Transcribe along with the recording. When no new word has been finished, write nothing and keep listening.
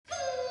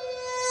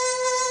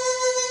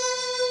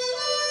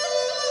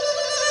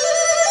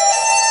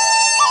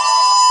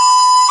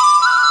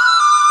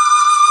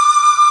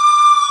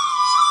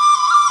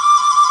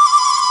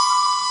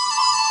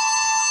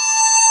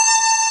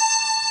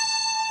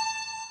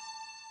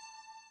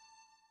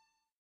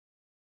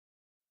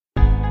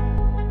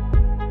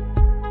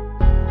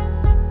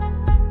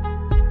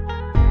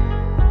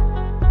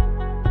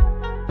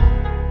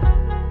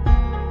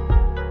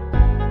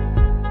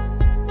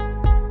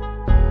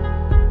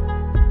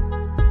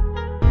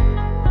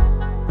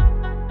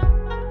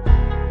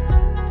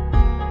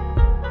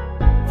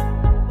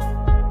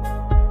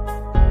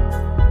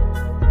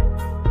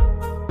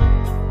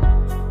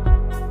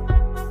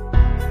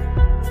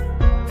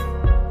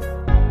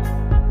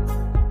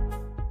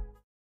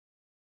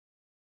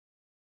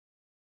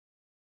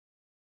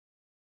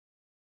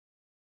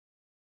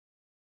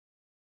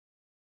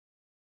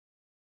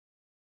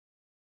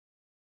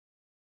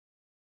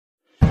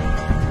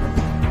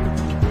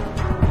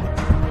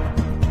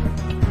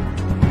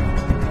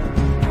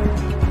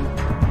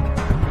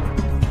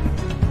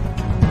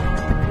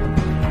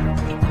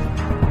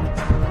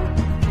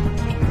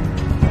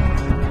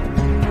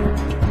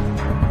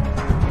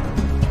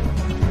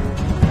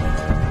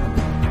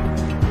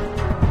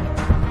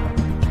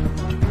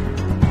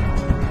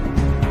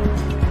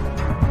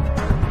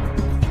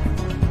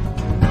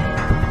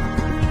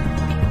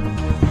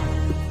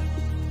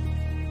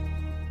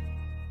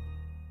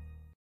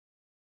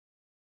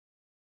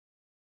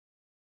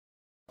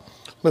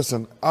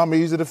Listen, I'm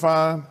easy to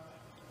find.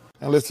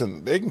 And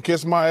listen, they can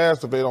kiss my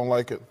ass if they don't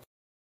like it.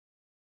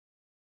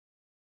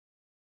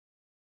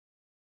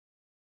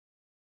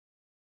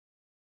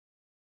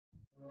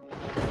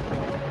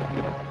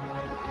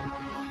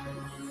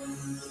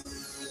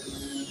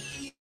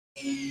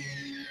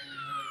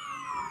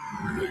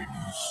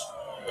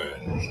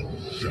 Ladies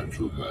and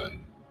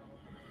gentlemen,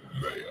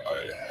 may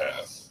I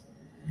have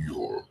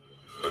your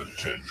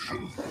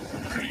attention,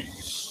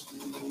 please?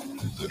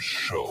 The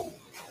show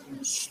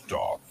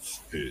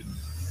starts in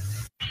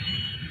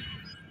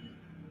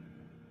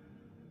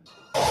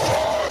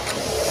 5,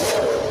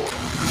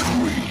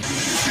 3,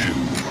 2,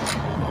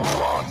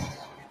 1,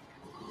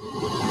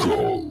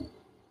 go.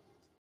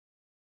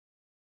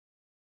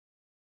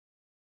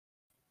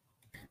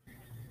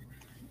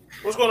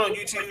 What's going on,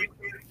 YouTube?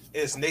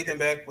 It's Nathan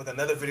back with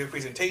another video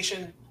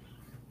presentation.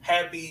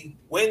 Happy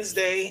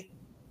Wednesday.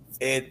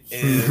 It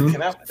is,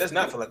 does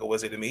not feel like a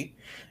Wednesday to me.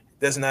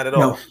 Does not at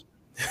all.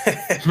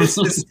 This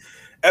is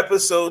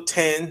episode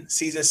 10,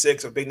 season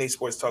 6 of Big Nate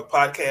Sports Talk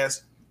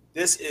podcast.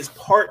 This is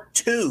part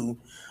 2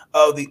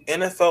 of the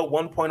NFL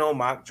 1.0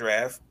 mock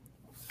draft.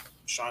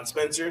 Sean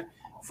Spencer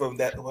from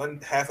that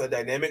one half of the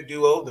dynamic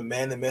duo, the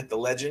man, the myth, the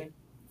legend,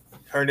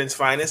 Herndon's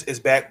finest, is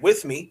back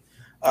with me.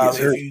 If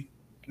you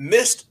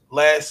missed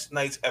last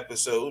night's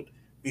episode,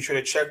 be sure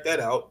to check that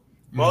out.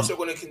 I'm also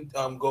going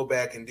to go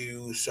back and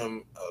do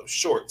some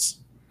shorts,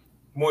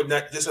 more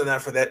not just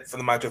not for that for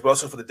the mock draft, but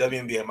also for the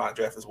WNBA mock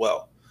draft as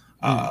well.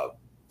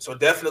 So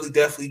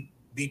definitely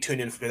be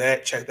tuned in for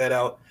that. Check that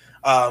out.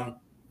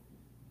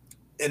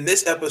 In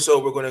this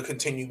episode, we're going to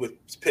continue with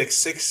picks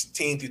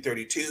 16 through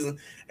 32,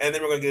 and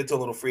then we're going to get into a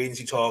little free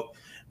agency talk.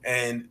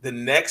 And the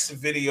next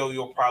video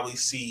you'll probably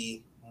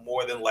see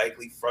more than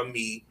likely from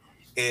me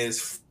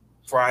is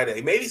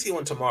Friday. Maybe see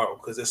one tomorrow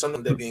because there's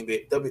something the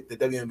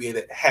WNBA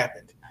that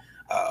happened.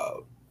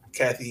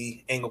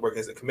 Kathy Engelberg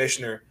as a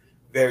commissioner,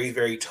 very,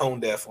 very tone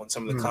deaf on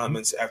some of the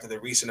comments after the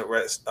recent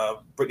arrest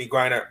of Brittany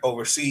Griner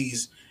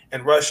overseas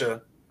in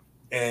Russia.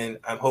 And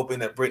I'm praying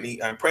for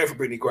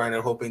Brittany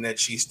Griner, hoping that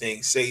she's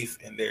staying safe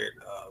and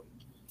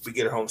we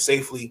get her home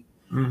safely.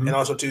 And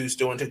also, too,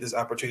 still want to take this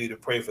opportunity to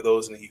pray for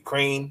those in the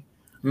Ukraine.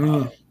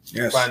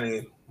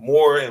 Finding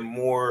more and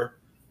more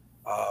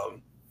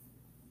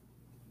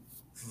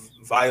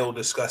vile,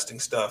 disgusting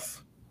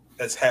stuff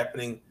that's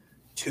happening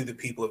to the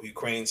people of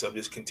Ukraine. So I'm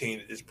just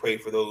continuing to just pray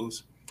for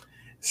those.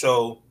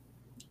 So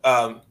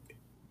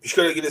be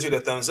sure to give this video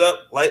a thumbs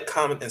up, like,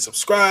 comment, and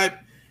subscribe.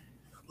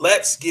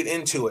 Let's get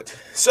into it.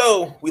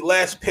 So we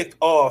last picked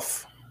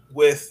off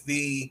with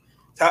the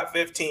top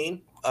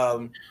 15.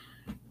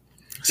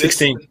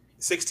 16,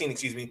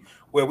 excuse me,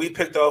 where we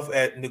picked off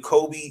at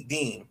Nakobe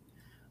Dean.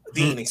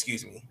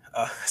 Excuse me.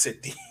 I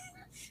said Dean.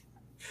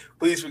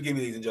 Please forgive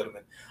me, ladies and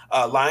gentlemen.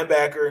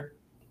 Linebacker.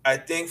 I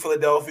think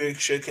Philadelphia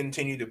should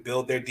continue to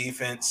build their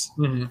defense.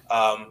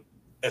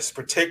 As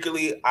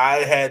particularly, I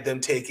had them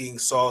taking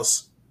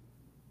Sauce.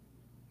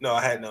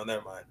 Never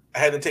mind. I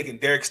had them taking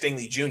Derek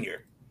Stingley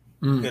Jr.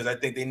 Because I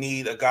think they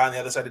need a guy on the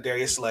other side of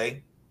Darius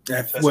Slay.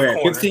 That's where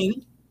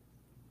 15?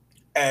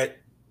 I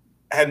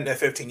had him at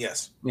 15,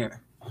 yes. Yeah.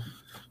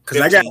 Because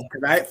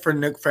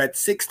for at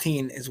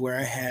 16 is where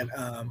I had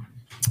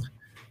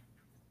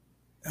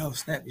oh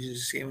snap! You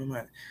just gave me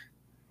mine.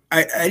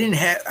 I didn't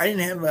have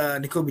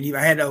Nakobe Dean.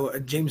 I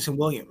had Jameson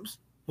Williams.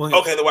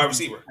 Okay, the wide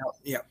receiver.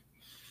 Yeah,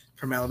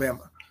 from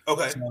Alabama.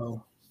 Okay.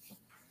 So,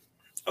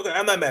 okay,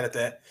 I'm not mad at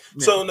that.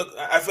 Yeah. So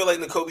I feel like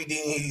Nakobe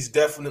Dean, he's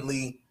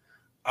definitely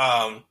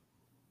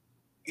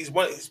he's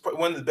one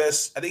of the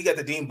best. I think he got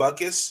the Dean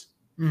Butkus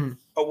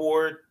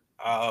award.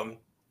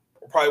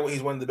 Probably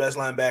he's one of the best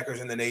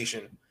linebackers in the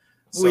nation.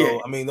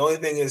 So I mean, the only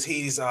thing is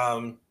he's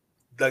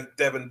like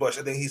Devin Bush.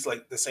 I think he's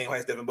like the same height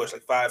as Devin Bush,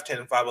 like 5'10"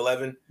 and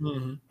 5'11".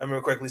 I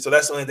remember correctly. So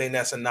that's the only thing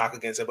that's a knock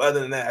against him. But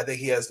other than that, I think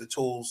he has the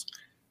tools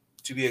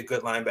to be a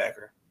good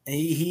linebacker. And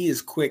he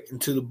is quick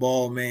into the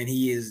ball, man.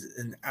 He is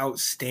an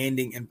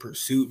outstanding in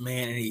pursuit,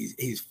 man, and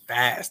he's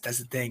fast. That's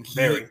the thing.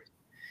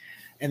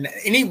 And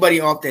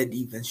anybody off that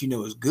defense,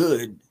 is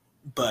good,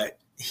 but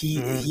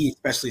he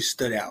especially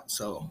stood out.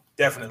 So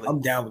definitely,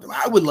 I'm down with him.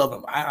 I would love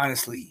him.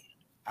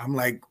 I'm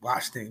like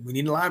Washington. We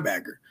need a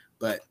linebacker,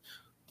 but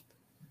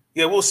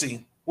yeah, we'll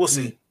see.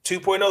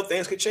 2.0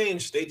 things could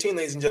change. Stay tuned,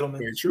 ladies and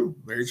gentlemen. Very true.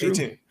 Stay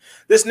tuned.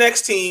 This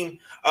next team,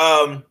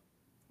 no,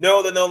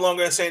 they're no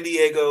longer in San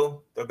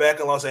Diego. They're back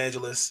in Los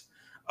Angeles.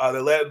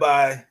 They're led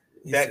by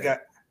that guy.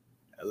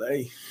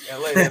 LA.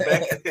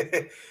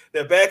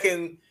 They're back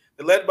in.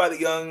 They're led by the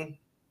young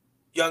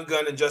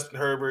gun and Justin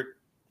Herbert.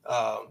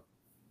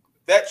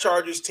 That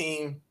Chargers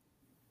team,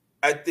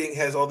 I think,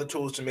 has all the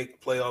tools to make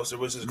the playoffs. There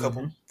was just a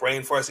couple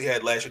brain farts he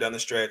had last year down the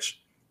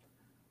stretch.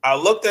 I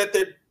looked at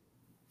the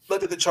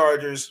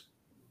Chargers,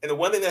 and the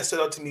one thing that stood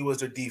out to me was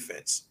their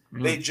defense.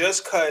 They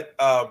just cut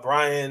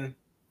Brian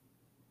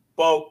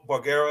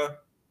Bugara,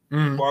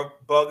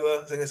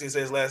 I think that's how you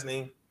say his last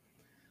name.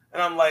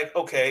 And I'm like,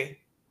 okay,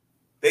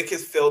 they can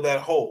fill that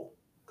hole.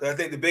 Because I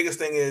think the biggest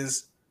thing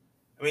is,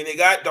 I mean, they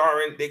got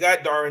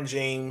Darren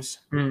James.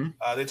 Mm-hmm.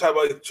 They talk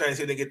about trying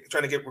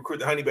to recruit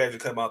the Honey Badger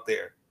to come out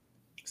there,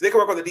 so they can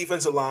work on the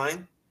defensive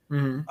line.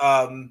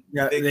 Mm-hmm.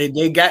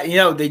 They got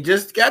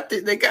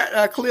they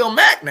got Khalil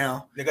Mack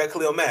now. They got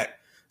Khalil Mack.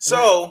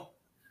 So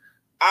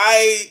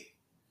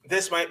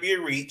this might be a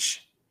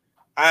reach.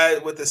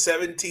 With the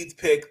 17th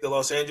pick, the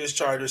Los Angeles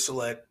Chargers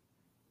select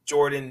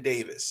Jordan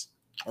Davis.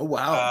 Oh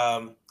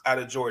wow! Out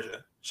of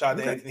Georgia. Shout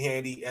out to Anthony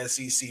Handy,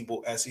 SEC.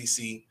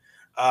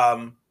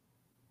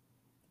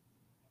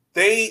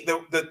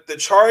 The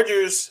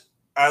Chargers.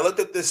 I looked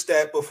at this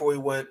stat before we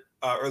went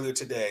earlier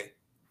today.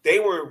 They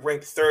were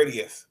ranked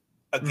 30th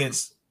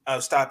against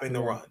stopping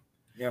the run.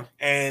 Yeah,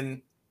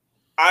 and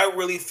I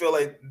really feel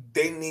like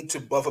they need to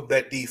buff up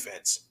that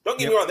defense. Don't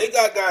get me wrong; they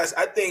got guys.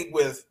 I think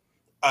with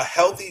a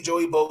healthy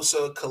Joey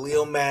Bosa,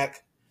 Khalil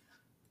Mack,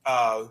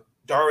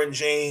 Darren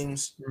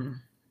James,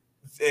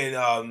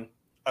 and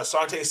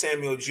Asante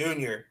Samuel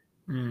Jr.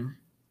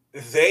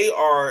 They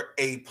are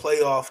a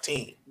playoff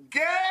team.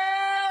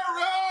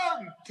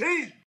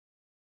 Guaranteed.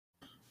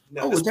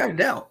 Without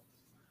doubt.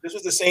 This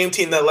was the same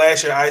team that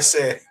last year I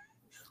said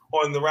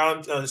on the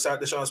round,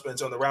 Deshaun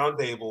Spencer on the round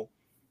table.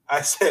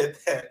 I said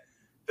that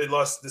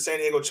Los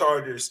Angeles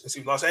Chargers,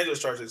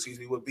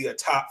 would be a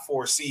top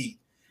 4 seed,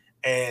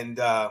 and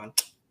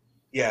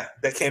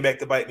that came back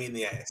to bite me in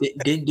the ass.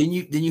 Didn't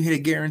you hit a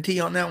guarantee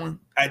on that one?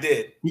 I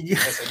did.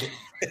 Yes, I did.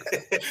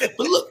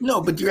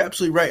 But you're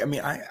absolutely right. I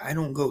mean, I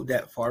don't go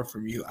that far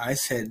from you. I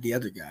said the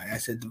other guy. I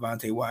said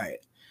Devontae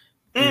Wyatt.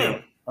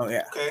 Oh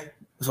yeah. Okay.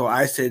 So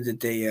I said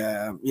that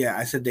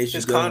I said they should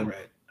it's go.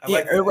 Conrad.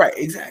 Right,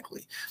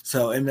 exactly.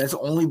 So, and that's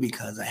only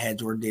because I had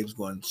Jordan Davis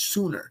going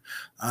sooner.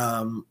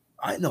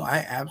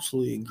 I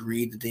absolutely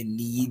agree that they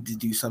need to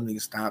do something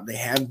to stop. They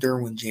have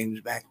Derwin James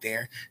back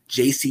there.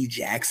 J.C.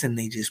 Jackson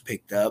they just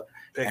picked up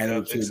to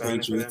the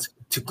Patriots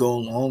to go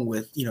along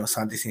with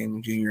Asante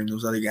Samuel Jr. and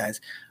those other guys.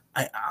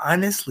 I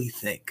honestly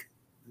think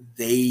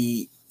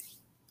they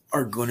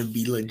are going to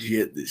be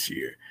legit this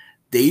year.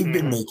 They've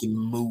been making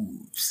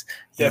moves.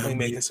 Definitely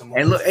making some moves.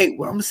 And look, hey,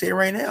 what I'm going to say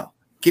right now,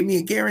 give me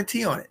a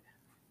guarantee on it.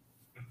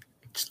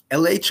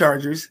 LA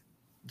Chargers,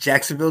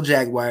 Jacksonville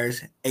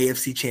Jaguars,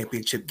 AFC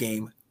Championship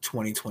game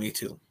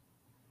 2022.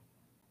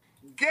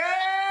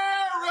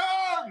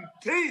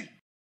 Guaranteed.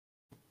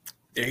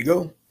 There you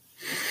go.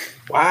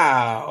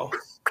 Wow.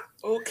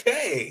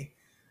 Okay.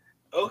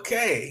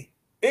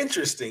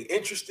 Interesting.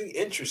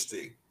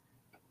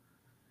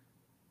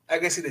 I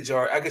can see the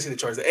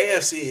Chargers. The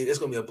AFC is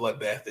going to be a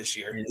bloodbath this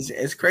year.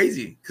 It's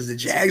crazy because the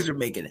Jags are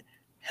making a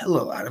hell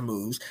of a lot of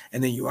moves,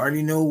 and then you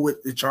already know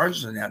what the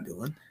Chargers are now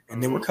doing.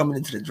 And then we're coming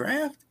into the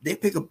draft. They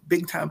pick a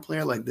big-time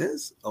player like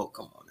this. Oh,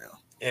 come on now.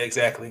 Yeah,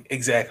 exactly.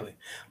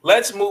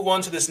 Let's move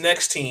on to this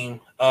next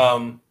team.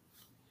 Drew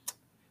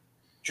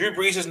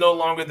Brees is no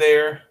longer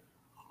there.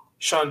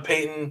 Sean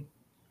Payton,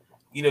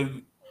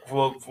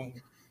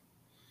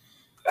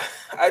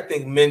 I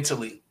think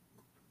mentally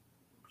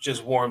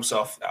just wore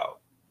himself out.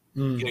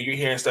 You're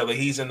hearing stuff like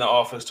he's in the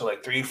office till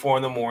like 3-4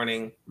 in the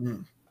morning.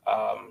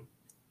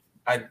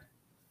 I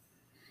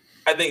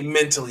think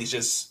mentally he's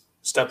just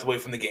stepped away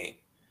from the game.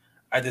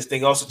 I just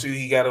think also too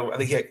I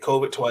think he had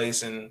COVID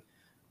twice, and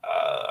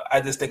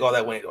I just think all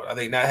that went on. I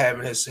think not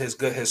having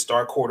his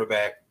star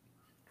quarterback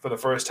for the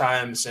first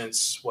time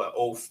since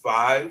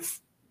 05,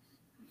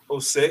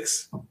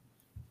 06.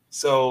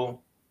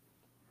 So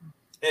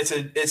it's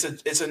a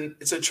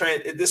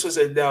trend. This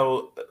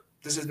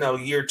is now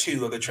year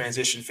 2 of the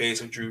transition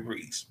phase of Drew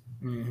Brees.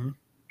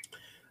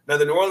 Now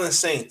the New Orleans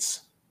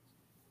Saints,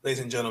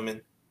 ladies and gentlemen,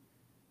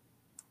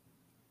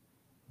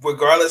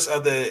 regardless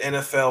of the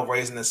NFL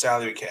raising the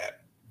salary cap,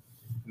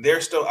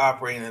 they're still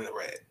operating in the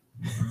red.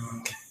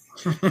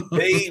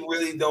 They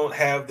really don't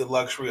have the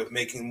luxury of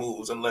making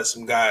moves unless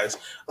some guys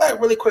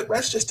really quick.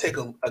 Let's just take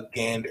a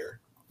gander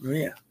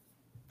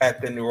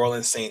at the New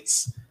Orleans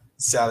Saints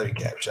salary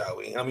cap, shall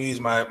we? I'm gonna use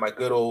my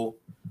good old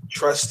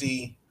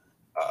trusty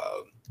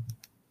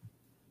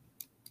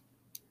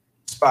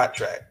spot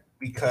track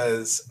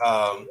because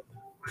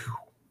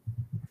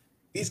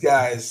these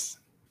guys,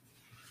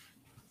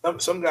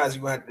 some guys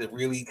you have to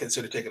really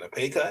consider taking a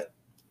pay cut.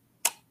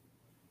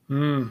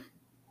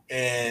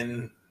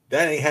 And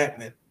that ain't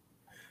happening.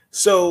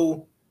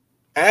 So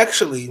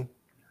actually,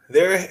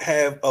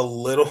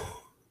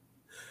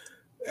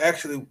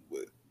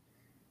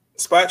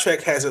 Spot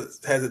Track has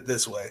it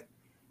this way.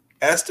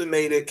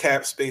 Estimated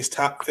cap space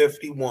top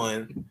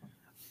 51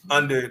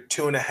 under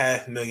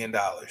 $2.5 million.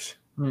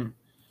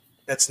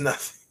 That's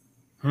nothing.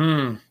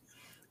 And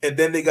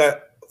then they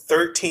got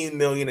 $13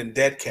 million in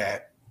dead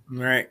cap.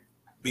 Right.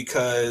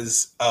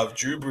 Because of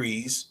Drew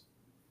Brees,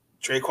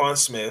 Traquan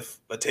Smith,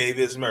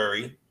 Latavius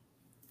Murray.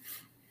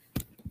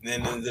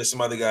 And then there's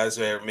some other guys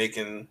that are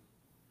making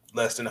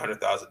less than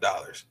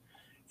 $100,000.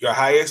 Your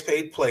highest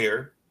paid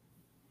player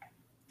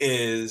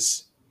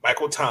is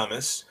Michael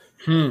Thomas.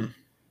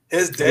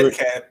 His dead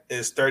cap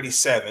is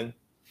 37.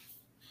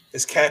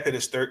 His cap hit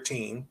is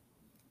 13.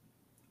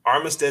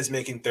 Armstead's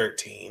making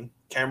 13.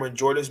 Cameron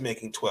Jordan's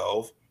making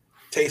 12.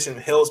 Taysom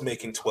Hill's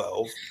making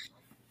 12.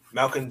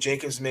 Malcolm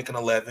Jenkins making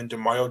 11.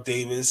 DeMario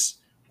Davis,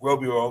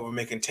 Robbie Rover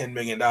making $10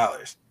 million.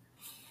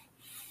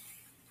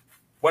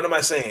 What am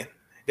I saying?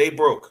 They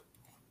broke.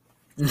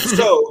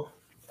 So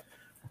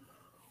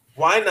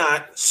why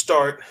not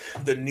start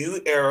the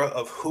new era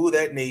of Who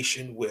That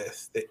Nation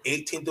with the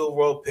 18th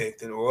overall pick,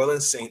 the New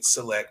Orleans Saints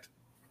select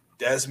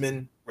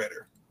Desmond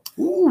Ridder.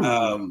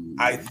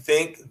 I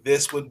think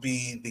this would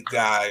be the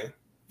guy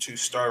to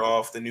start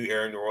off the new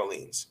era in New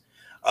Orleans.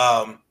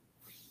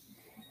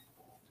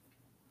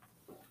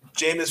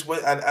 Jameis,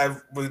 I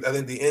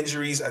think the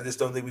injuries, I just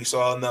don't think we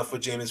saw enough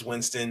with Jameis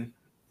Winston.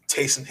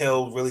 Taysom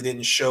Hill really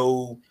didn't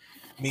show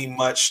me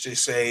much to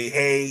say,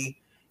 hey,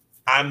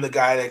 I'm the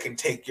guy that can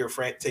take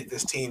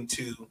this team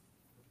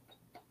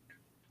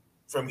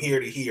from here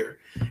to here.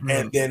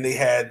 And then they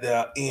had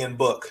Ian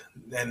Book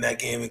in that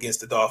game against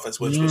the Dolphins,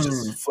 which was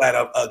just flat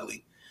out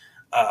ugly.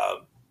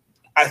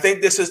 I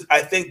think this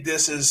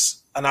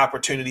is an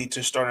opportunity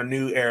to start a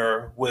new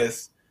era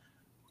with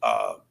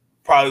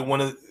probably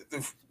one of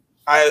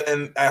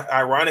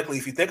ironically,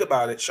 if you think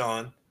about it,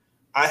 Sean,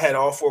 I had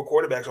all 4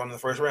 quarterbacks on in the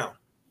first round.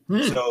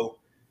 So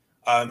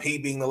he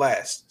being the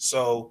last.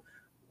 So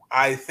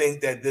I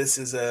think that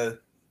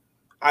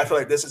I feel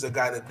like this is a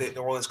guy that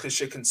New Orleans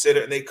should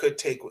consider, and they could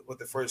take with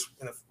the first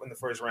in the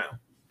first round.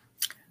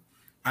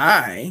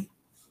 I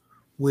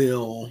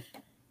will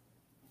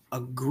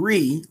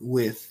agree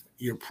with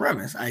your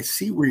premise. I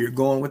see where you're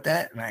going with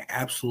that, and I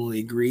absolutely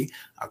agree.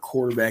 A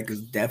quarterback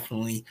is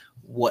definitely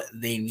what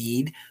they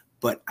need,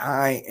 but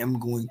I am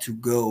going to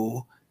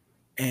go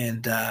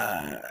and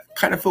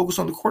kind of focus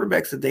on the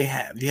quarterbacks that they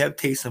have. You have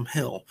Taysom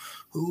Hill,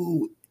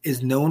 who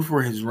is known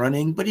for his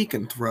running, but he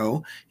can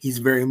throw. He's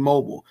very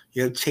mobile.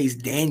 You have Chase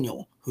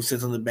Daniel, who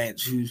sits on the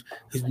bench, who's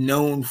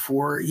known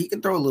for he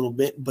can throw a little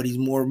bit, but he's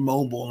more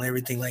mobile and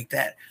everything like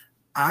that.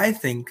 I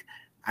think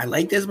I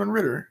like Desmond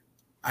Ridder.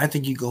 I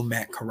think you go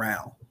Matt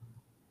Corral.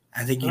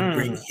 I think you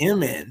bring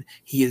him in.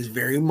 He is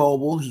very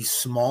mobile. He's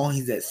small.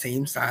 He's that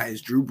same size.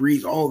 Drew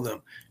Brees, all of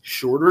them,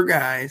 shorter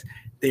guys.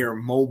 They are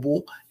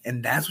mobile,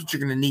 and that's what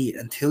you're going to need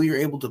until you're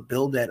able to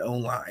build that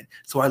O-line.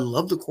 So I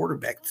love the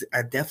quarterback.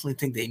 I definitely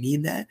think they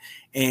need that.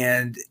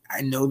 And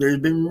I know there's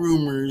been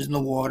rumors in the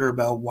water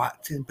about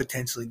Watson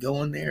potentially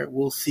going there.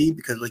 We'll see,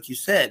 because like you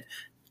said,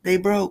 they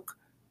broke.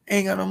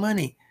 Ain't got no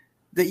money.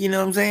 That, you know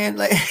what I'm saying?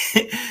 Like,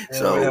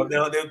 so they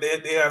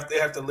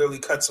have to literally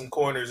cut some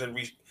corners and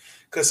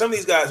because some of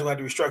these guys will have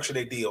to restructure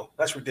their deal.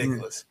 That's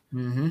ridiculous.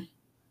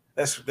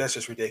 That's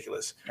just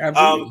ridiculous.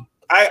 Absolutely.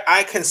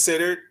 I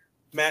considered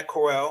Matt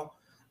Corral.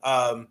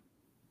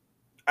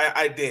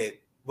 I did,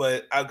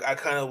 but I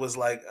kind of was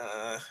like,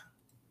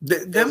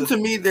 them to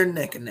me, they're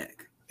neck and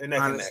neck. They're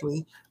neck honestly. and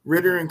neck.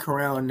 Ridder and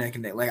Corral are neck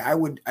and neck. Like I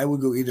would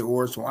go either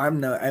or. So I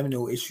have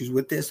no issues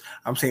with this.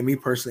 I'm saying me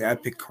personally, I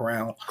pick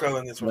Corral. Corral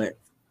in this one,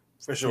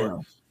 for sure. You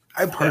know,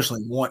 I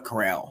personally want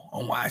Corral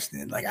on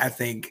Washington. Like I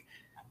think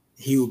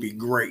he would be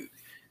great.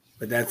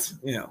 But that's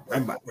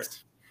I'm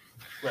biased.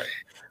 Right.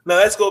 Now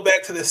let's go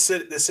back to the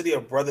city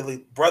of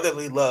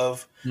brotherly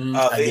love.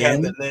 They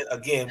have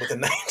again with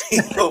the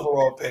 19th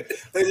overall pick.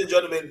 Ladies and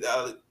gentlemen,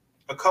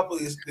 a couple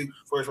of these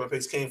first round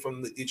picks came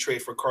from the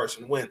trade for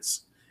Carson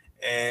Wentz,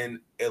 and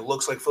it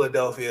looks like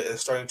Philadelphia is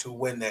starting to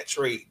win that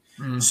trade.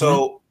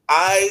 So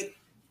I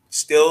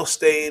still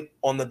stayed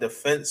on the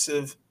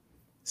defensive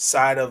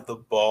side of the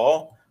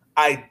ball.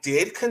 I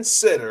did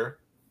consider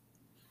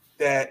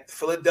that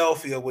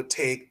Philadelphia would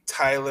take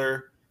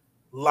Tyler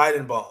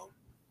Leidenbaum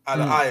out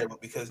of Iowa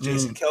because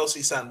Jason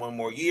Kelsey signed 1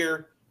 more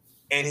year,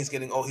 and he's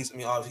getting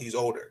obviously he's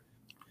older.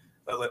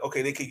 I was like,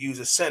 okay, they could use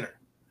a center,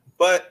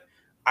 but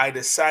I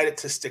decided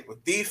to stick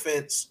with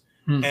defense,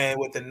 and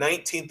with the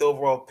 19th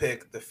overall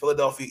pick, the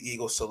Philadelphia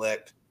Eagles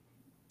select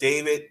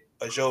David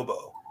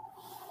Ojabo.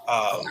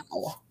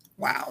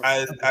 Wow!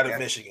 Out of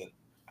Michigan.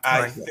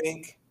 I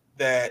think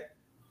that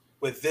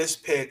with this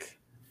pick,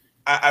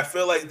 I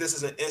feel like this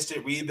is an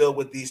instant rebuild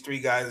with these 3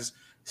 guys: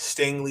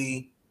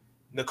 Stingley,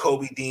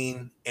 Nakobe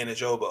Dean, and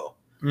Ojabo.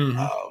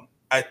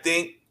 I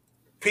think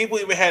people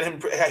even had him.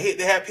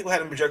 People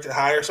had him projected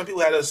higher. Some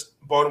people had us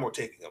Baltimore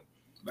taking him,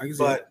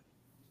 but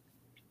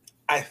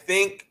I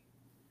think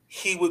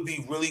he would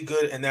be really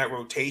good in that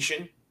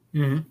rotation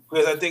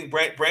because I think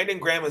Brandon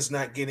Graham is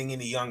not getting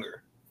any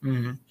younger.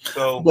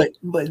 So,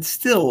 but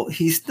still,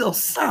 he's still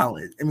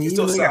solid. I mean,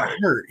 even though he got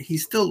hurt,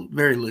 he's still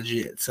very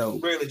legit. So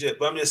very legit.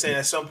 But I'm just saying,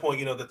 at some point,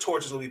 the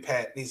torch is going to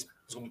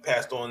be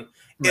passed on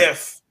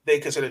if they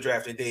consider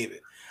drafting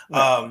David.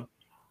 I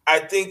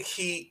think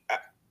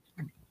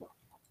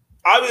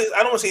I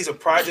don't want to say he's a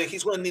project.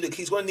 He's going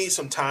to need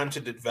some time to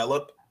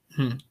develop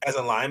as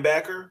a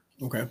linebacker.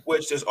 Okay.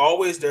 Which there's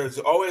always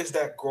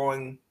that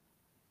growing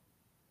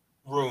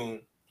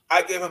room.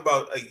 I give him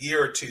about a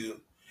year or two.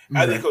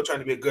 I think he'll try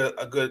to be a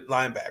good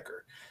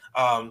linebacker.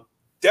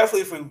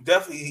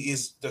 Definitely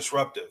he's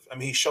disruptive. I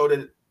mean, he showed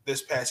it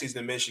this past season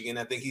in Michigan.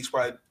 I think he's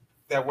probably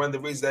one of the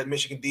reasons that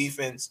Michigan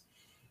defense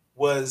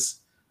was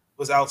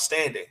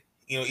outstanding.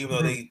 Even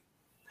though they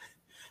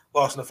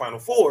lost in the Final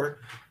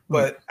Four,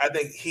 but I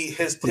think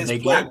his they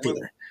got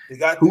there.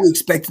 Who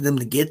expected them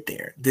to get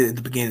there at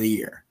the beginning of the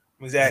year?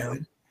 Exactly.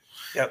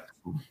 Yep.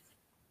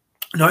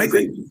 No, I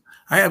agree with you.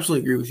 I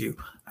absolutely agree with you.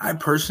 I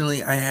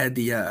personally, I had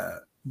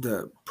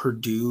the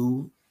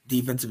Purdue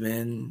defensive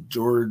end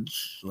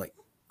George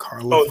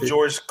Karlovic.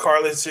 George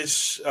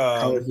Karlovic.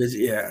 Karlovic,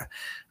 yeah,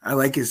 I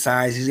like his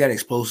size. He's got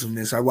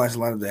explosiveness. I watched a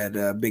lot of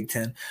that Big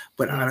Ten,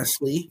 but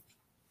honestly,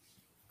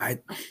 I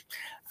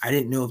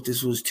didn't know if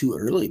this was too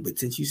early. But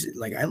since you said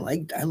I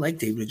like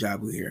David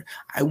Ajabu here,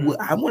 I'm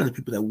one of the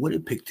people that would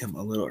have picked him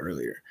a little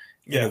earlier.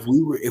 And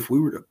if we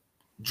were to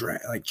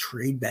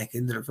trade back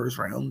into the first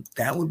round,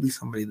 that would be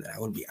somebody that I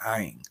would be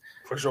eyeing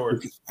for sure.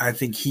 I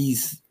think he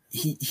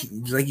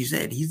like you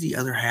said, he's the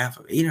other half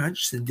of Aiden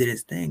Hutchinson did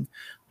his thing,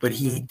 but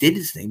he did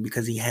his thing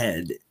because he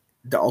had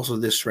also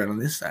this threat on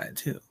this side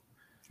too.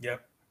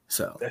 Yep.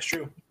 So that's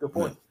true. Good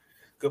point.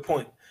 Good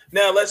point.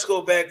 Now let's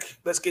go back.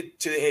 Let's get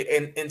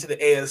to into the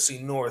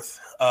AFC North.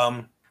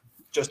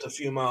 Just a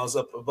few miles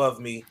up above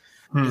me,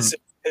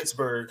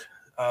 Pittsburgh.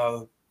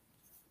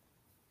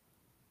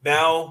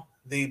 Now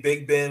the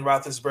Big Ben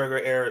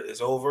Roethlisberger era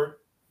is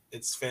over.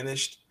 It's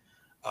finished.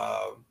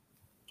 Hall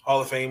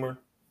of Famer.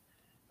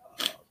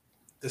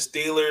 The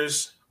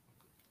Steelers,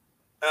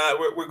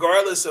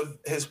 regardless of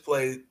his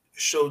play,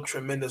 showed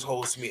tremendous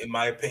holes to me, in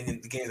my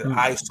opinion, the games that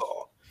I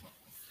saw.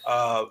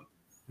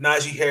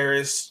 Najee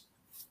Harris,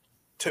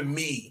 to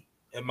me,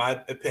 in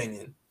my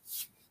opinion,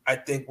 I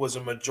think was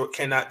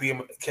cannot be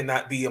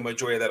a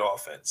majority of that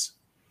offense.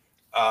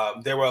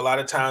 There were a lot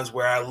of times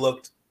where I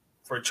looked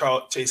for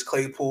Chase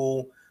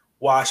Claypool,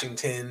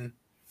 Washington.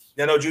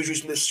 I know Juju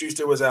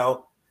Smith-Schuster was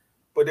out,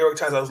 but there were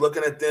times I was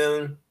looking at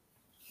them.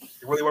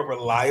 They really weren't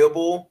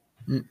reliable,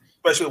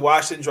 especially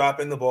Washington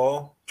dropping the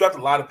ball. Dropped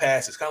a lot of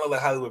passes, kind of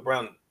like Hollywood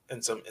Brown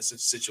in some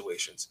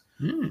situations.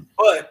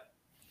 But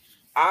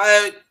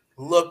I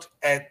looked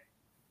at,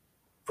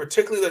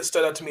 particularly that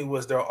stood out to me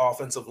was their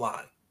offensive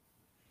line.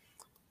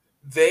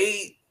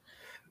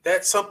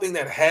 That's something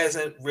that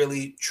hasn't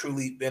really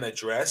truly been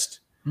addressed.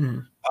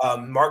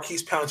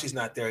 Marquise Pouncey's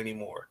not there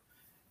anymore.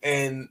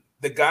 And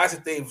the guys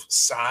that they've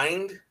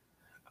signed,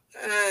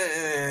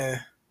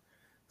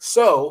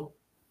 so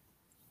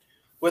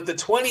with the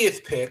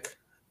 20th pick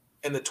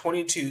in the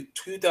 2022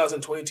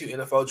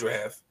 NFL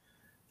Draft,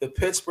 the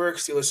Pittsburgh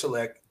Steelers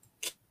select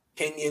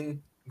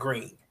Kenyon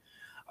Green.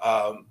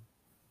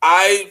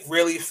 I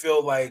really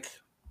feel like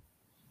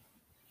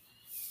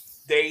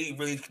they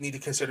really need to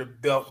consider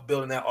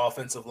building that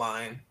offensive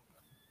line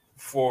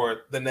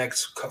for the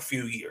next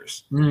few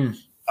years.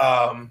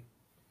 I'll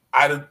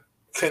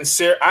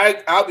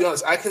be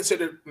honest, I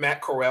considered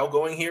Matt Corral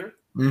going here,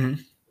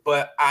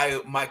 but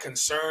my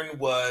concern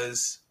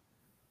was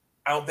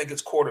I don't think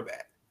it's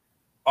quarterback,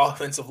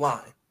 offensive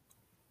line.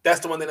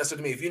 That's the one thing that said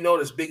to me. If you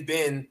notice, Big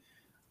Ben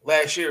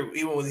last year,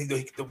 even when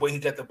the way he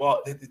got the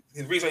ball,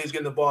 the reason he's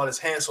getting the ball in his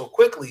hands so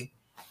quickly,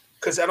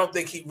 because I don't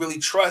think he really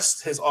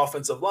trusts his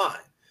offensive line.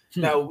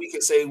 Now we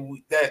can say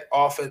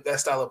that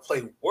style of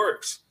play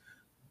works,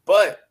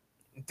 but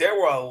there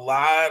were a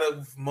lot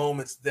of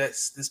moments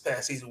this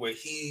past season where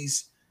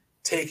he's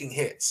taking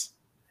hits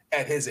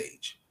at his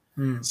age.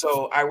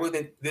 So I really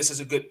think this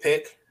is a good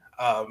pick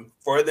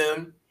for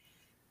them.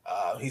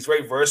 He's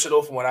very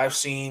versatile from what I've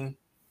seen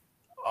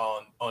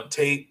on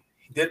tape.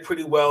 He did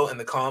pretty well in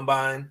the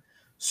combine.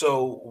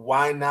 So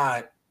why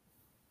not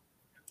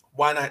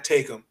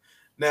take him?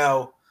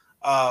 Now,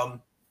 I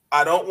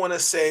don't want to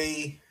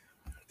say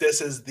this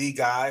is the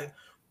guy,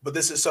 but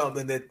this is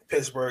something that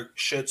Pittsburgh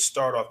should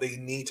start off. They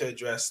need to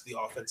address the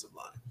offensive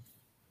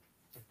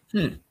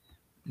line.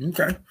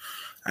 Okay.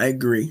 I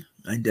agree.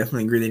 I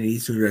definitely agree they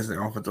need to address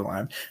the offensive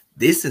line.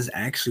 This is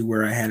actually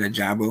where I had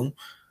Ajabu,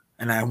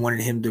 and I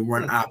wanted him to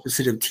run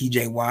opposite of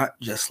TJ Watt,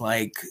 just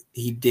like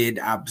he did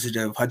opposite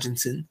of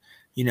Hutchinson,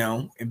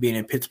 and being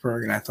in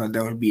Pittsburgh. And I thought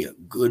that would be a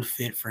good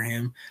fit for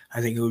him.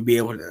 I think it would be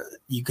able to,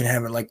 you can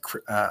have it like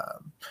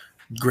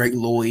Greg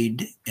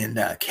Lloyd and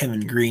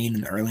Kevin Green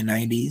in the early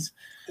 90s.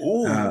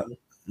 You know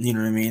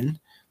what I mean?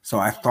 So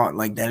I thought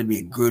that'd be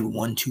a good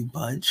 1-2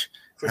 punch.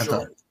 For sure.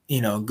 Thought,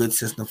 a good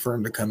system for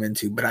him to come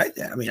into. But I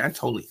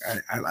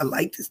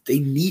like this. They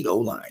need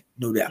O-line,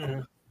 no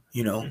doubt.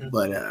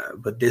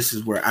 But this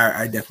is where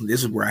I had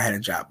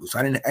Ajabu. So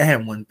I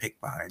had one pick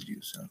behind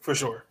you. So for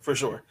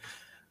sure.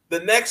 The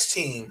next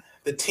team,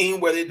 the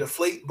team where they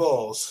deflate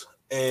balls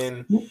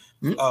and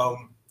the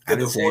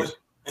divorce.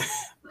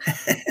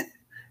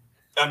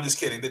 I'm just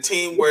kidding. The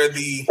team where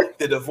the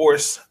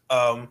divorce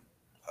of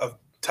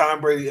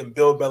Tom Brady and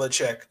Bill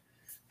Belichick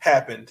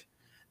happened.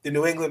 The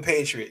New England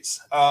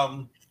Patriots.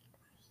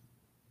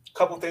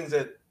 Couple things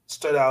that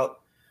stood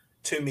out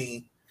to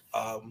me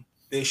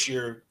this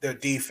year, their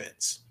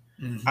defense.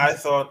 I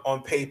thought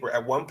on paper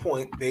at one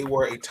point they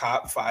were a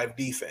top 5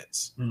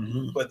 defense,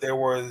 but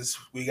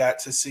we got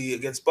to see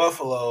against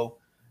Buffalo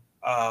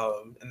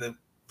in the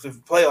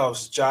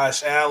playoffs,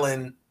 Josh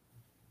Allen.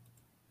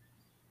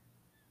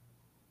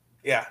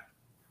 Yeah.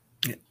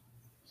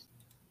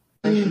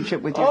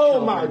 Relationship with your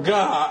children. My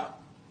God.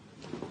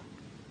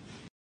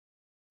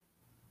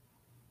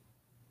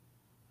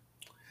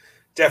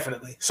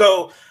 Definitely.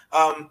 So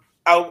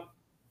I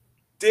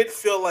did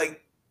feel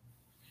like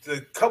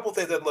the couple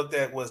things I looked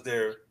at was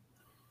their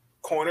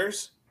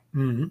corners,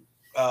 linebacker.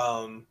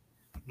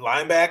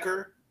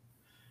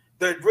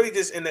 They're really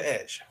just in the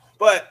edge.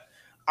 But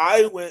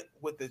I went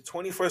with the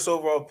 21st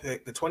overall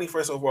pick.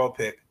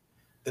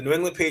 The New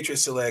England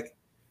Patriots select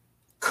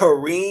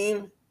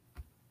Kareem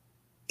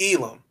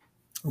Elam.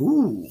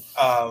 Ooh.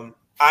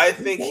 I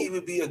think he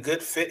would be a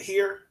good fit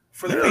here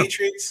for the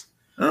Patriots.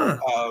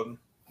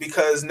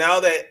 Because now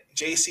that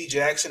J.C.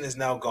 Jackson is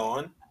now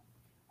gone,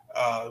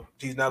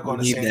 he's now going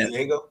to San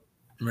Diego.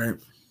 Right.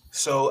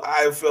 So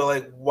I feel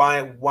like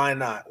why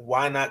not?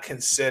 Why not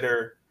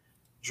consider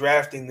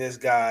drafting this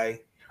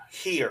guy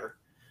here?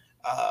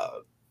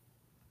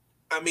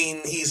 I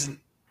mean,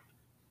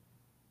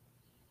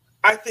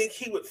 I think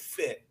he would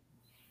fit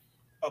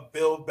a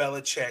Bill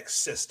Belichick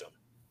system.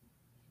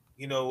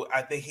 You know,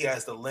 I think he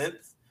has the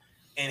length,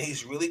 and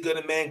he's really good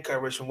at man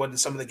coverage from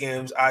some of the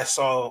games I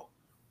saw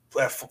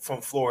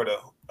from Florida,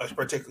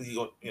 particularly,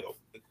 you know,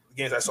 the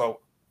games I saw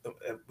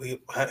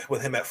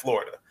with him at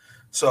Florida.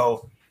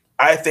 So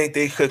I think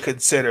they could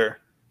consider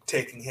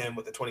taking him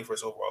with the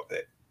 21st overall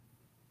pick.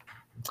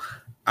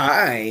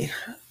 I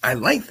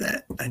like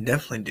that. I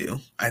definitely do.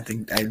 I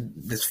think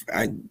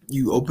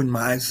you opened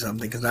my eyes to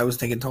something, because I was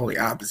thinking totally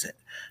opposite.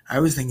 I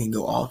was thinking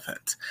go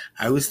offense.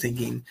 I was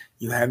thinking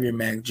you have your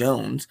Mac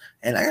Jones,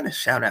 and I got to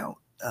shout out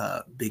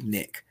Big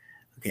Nick.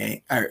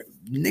 Okay,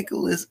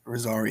 Nicholas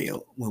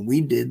Rosario. When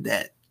we did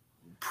that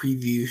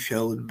preview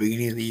show at the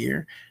beginning of the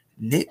year,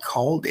 Nick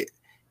called it.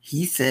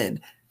 He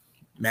said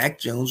Mac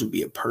Jones would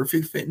be a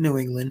perfect fit in New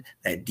England.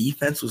 That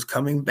defense was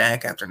coming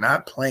back after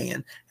not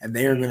playing, and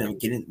they're going to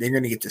get in. They're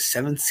going to get the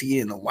 7th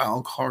seed in the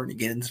wild card to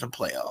get into the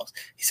playoffs.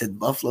 He said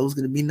Buffalo's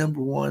going to be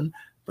number 1,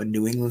 but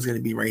New England's going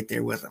to be right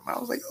there with him. I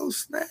was like, oh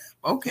snap!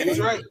 Okay, he was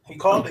right. He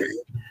called it.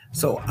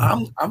 So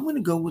I'm going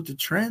to go with the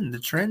trend. The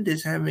trend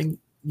is having,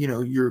 you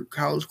know, your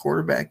college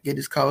quarterback get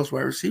his college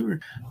wide receiver.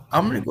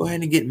 I'm going to go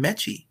ahead and get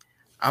Mechie.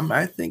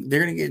 I think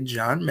they're going to get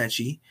John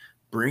Mechie,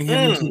 bring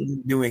him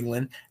into New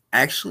England.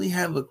 Actually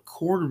have a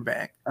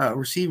quarterback,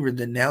 receiver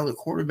that now the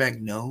quarterback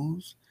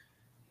knows.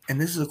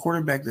 And this is a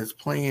quarterback that's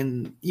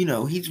playing, you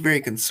know, he's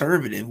very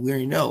conservative. We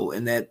already know.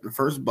 In that the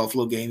first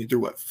Buffalo game, he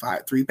threw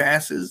 3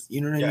 passes. You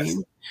know what I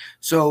mean?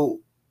 So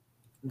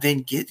then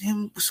get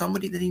him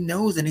somebody that he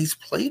knows and he's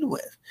played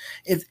with.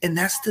 And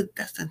that's the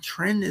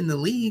trend in the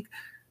league.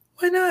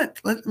 Why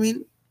not?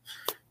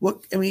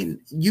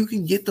 You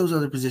can get those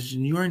other positions.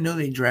 You already know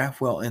they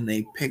draft well and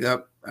they pick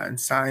up and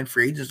sign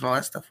free agents and all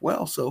that stuff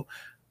well. So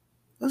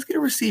let's get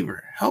a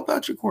receiver. Help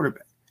out your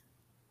quarterback.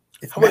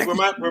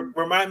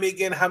 Remind me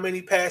again, how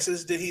many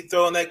passes did he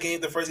throw in that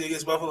game, the first game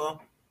against Buffalo?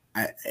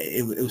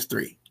 It was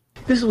 3.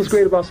 This is what's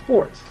great about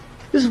sports.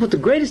 This is what the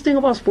greatest thing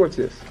about sports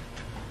is.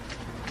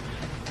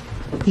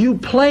 You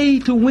play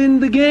to win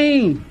the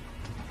game.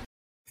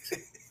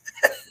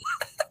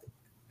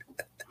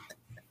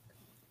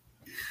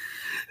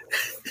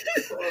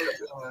 Oh,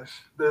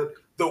 gosh. The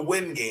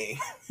win game.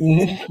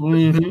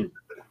 Mm-hmm.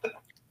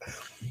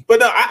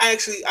 But no, I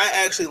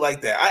actually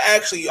like that.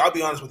 I'll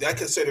be honest with you.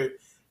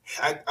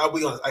 I'll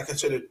be honest. I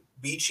considered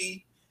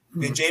Beachy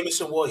and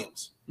Jamison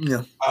Williams.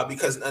 Yeah.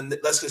 Because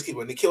let's just keep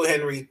it. Nikhil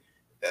Henry,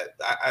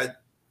 I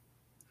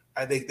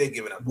think they've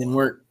given up. Didn't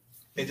work.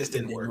 It just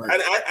didn't work.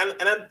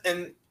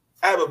 And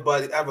I have a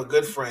buddy, I have a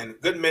good friend,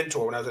 good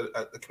mentor when I was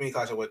at the community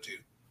college I went to,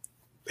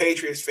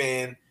 Patriots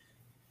fan.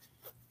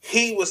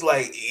 He was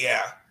like,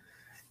 yeah,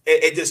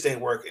 it just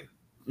ain't working.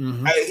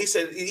 Mm-hmm. He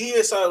said he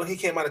even saw it when he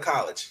came out of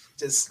college.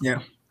 Just nah,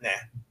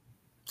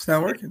 it's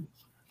not working.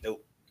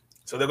 Nope.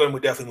 So they're going to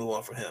definitely move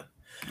on from him.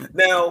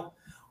 Now,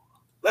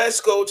 let's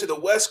go to the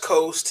West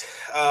Coast.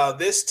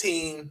 This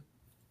team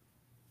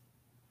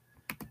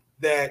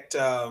that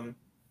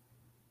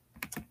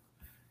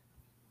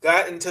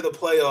got into the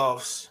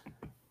playoffs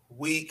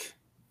week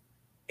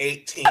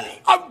 18.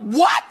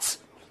 What?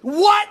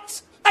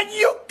 And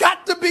you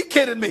got to be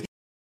kidding me.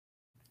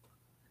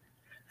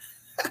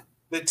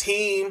 The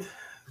team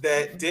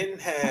that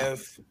didn't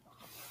have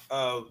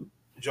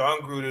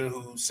John Gruden,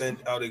 who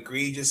sent out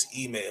egregious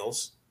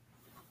emails.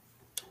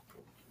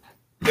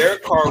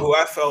 Derek Carr, who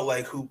I felt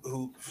like,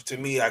 who to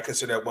me, I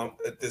consider one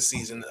this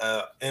season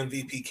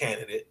MVP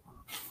candidate,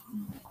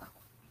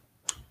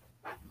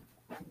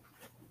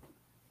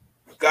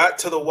 got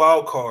to the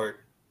wild card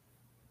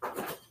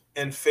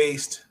and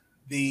faced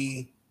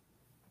the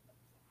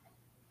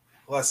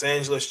Los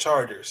Angeles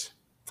Chargers.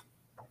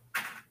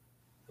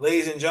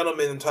 Ladies and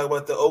gentlemen, I'm talking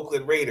about the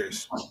Oakland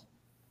Raiders.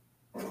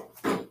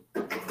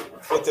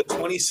 With the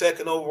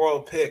 22nd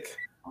overall pick,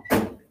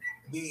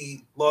 the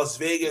Las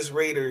Vegas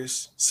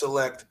Raiders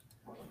select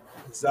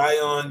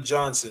Zion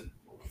Johnson.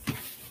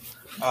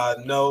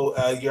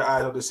 Your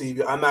eyes will deceive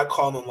you. I'm not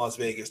calling them Las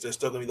Vegas. They're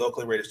still going to be the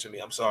Oakland Raiders to me.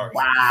 I'm sorry.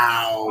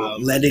 Wow.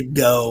 Let it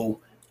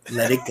go.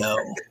 Let it go.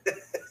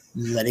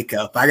 Let it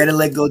go. If I got to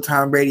let go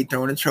Tom Brady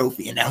throwing a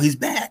trophy, and now he's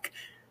back.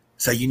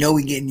 So you know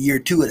we getting year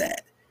 2 of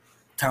that.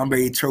 Tom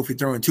Brady trophy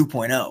throwing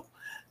 2.0.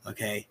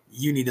 Okay,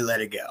 you need to let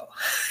it go.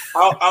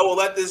 I will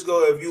let this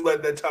go if you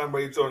let that Tom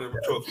Brady throwing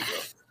the trophy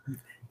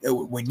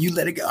go. When you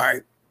let it go, all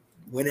right,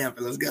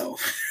 Whatever. Let's go.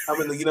 I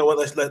mean, you know what?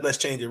 Let's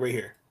change it right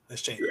here.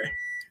 Let's change it.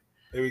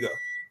 Here we go.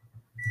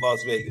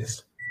 Las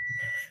Vegas.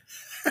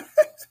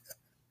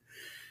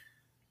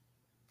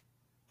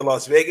 The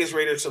Las Vegas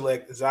Raiders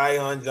select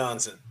Zion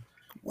Johnson.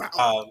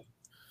 Wow.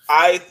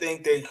 I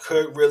think they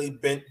could really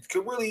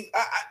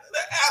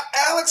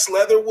Alex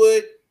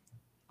Leatherwood.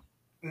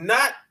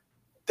 Not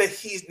that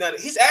he's not.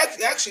 He's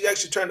actually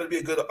turned out to be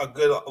a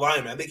good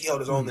lineman. I think he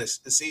held his own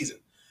this season.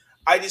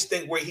 I just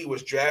think where he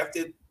was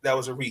drafted, that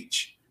was a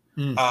reach.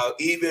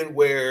 Even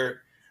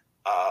where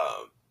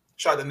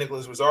shot to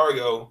Nicholas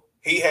Rosario,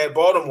 he had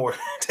Baltimore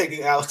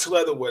taking Alex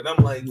Leatherwood. And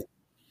I'm like,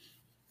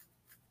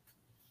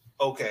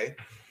 okay.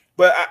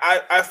 But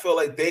I feel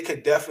like they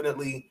could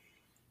definitely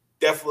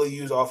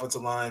use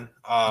offensive line.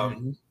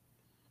 I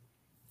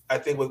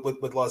think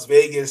with Las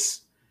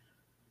Vegas,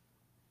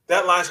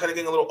 that line's kind of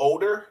getting a little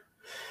older.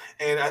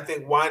 And I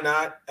think why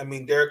not? I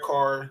mean, Derek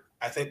Carr,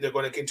 I think they're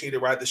going to continue to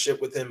ride the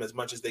ship with him as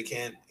much as they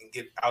can and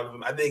get out of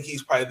him. I think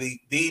he's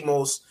probably the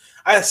most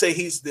 – I'd say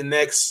he's the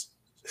next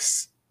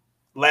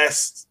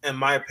last, in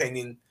my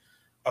opinion,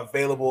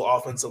 available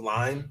offensive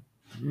line.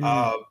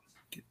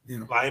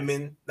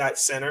 Lineman, not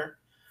center,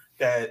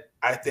 that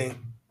I think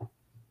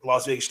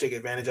Las Vegas should take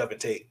advantage of and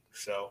take.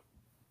 So,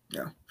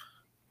 yeah.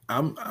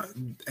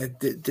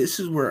 This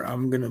is where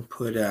I'm going to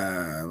put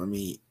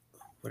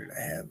what did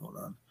I have? Hold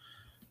on.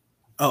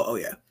 Oh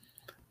yeah.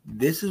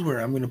 This is where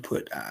I'm going to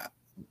put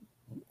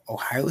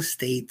Ohio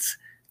State's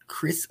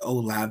Chris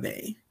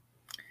Olave.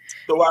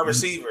 The wide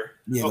receiver.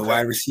 Yeah, the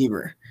wide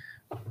receiver.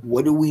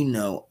 What do we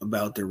know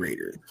about the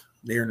Raiders?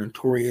 They are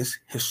notorious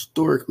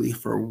historically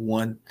for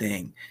one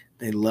thing.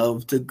 They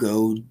love to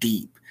go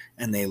deep,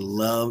 and they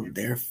love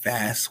their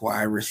fast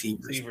wide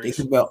receivers. Think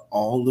about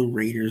all the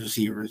Raiders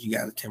receivers. You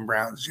got the Tim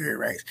Browns, Jerry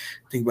Rice.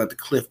 Think about the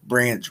Cliff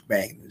Branch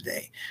back in the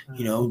day.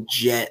 You know,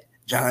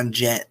 John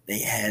Jett they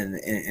had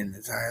in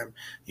the time.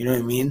 You know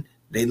what I mean?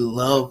 They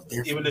love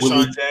their even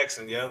Deshaun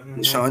Jackson,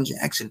 Deshaun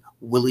Jackson,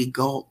 Willie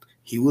Gault.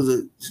 He was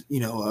a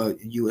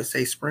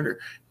USA sprinter.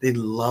 They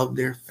love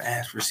their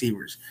fast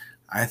receivers.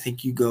 I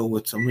think you go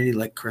with somebody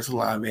like Chris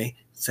Olave,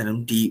 send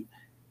him deep.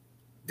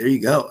 There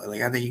you go.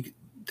 Like I think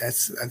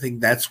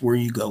that's where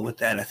you go with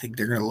that. I think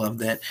they're gonna love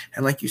that.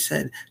 And like you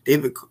said,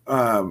 Derek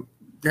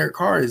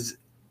Carr is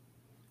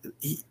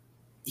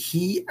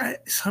he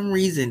some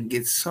reason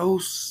gets so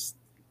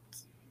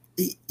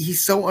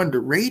he's so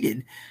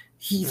underrated.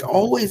 He's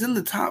always in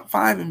the top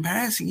 5 in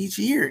passing each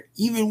year,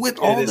 even with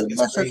all the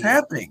mess that's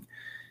happening.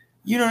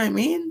 You know what I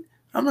mean?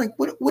 I'm like,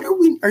 what are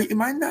we?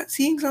 Am I not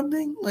seeing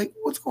something? Like,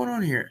 what's going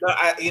on here? No,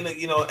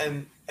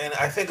 and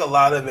I think a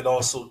lot of it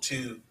also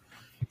too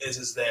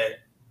is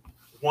that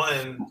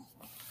one,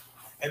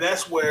 and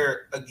that's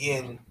where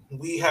again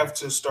we have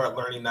to start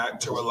learning not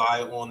to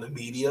rely on the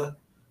media,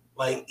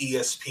 like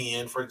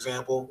ESPN, for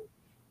example,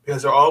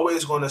 because they're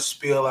always going to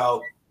spill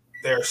out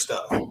their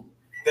stuff.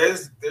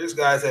 There's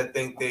guys that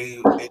think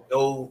they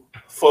know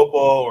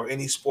football or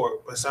any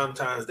sport, but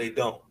sometimes they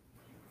don't.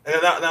 And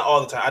not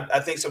all the time. I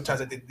think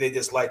sometimes they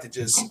just like to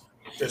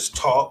just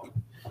talk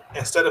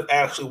instead of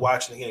actually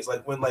watching the games.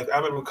 Like when I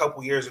remember a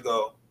couple years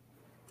ago,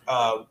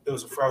 it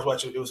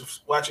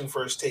was watching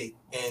First Take,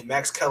 and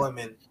Max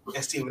Kellerman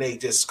and Stephen A.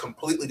 just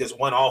completely just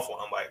went off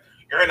on him. Like,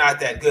 you're not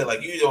that good.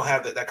 Like, you don't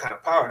have that kind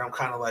of power. And I'm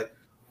kind of like,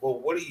 well,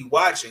 what are you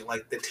watching?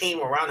 Like, the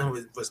team around him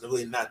was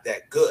really not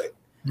that good.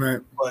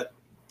 Right. But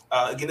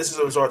again, this is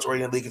a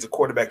results-oriented league. It's a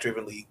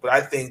quarterback-driven league. But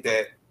I think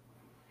that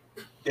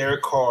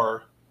Derek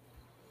Carr.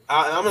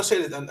 And I'm going to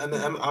say this, and I'm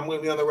going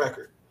to be on the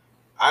record.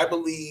 I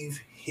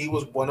believe he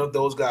was one of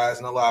those guys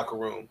in the locker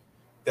room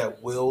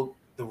that willed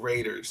the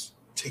Raiders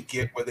to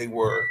get where they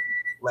were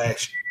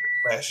last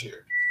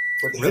year.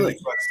 Really?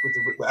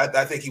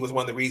 I think he was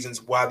one of the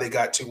reasons why they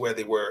got to where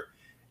they were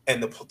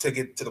and to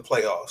get to the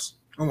playoffs.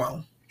 Oh,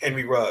 wow.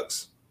 Henry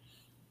Ruggs.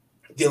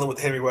 Dealing with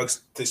Henry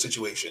Ruggs'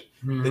 situation.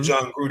 The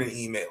John Gruden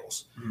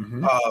emails.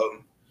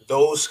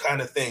 Those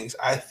kind of things.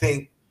 I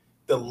think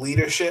the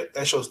leadership,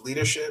 that shows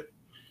leadership.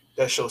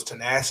 That shows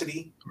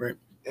tenacity, right?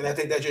 And I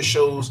think that just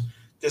shows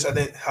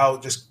how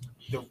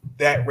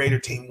that Raider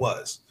team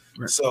was.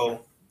 Right.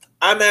 So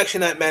I'm actually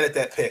not mad at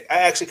that pick. I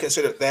actually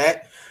considered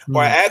that,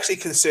 or I actually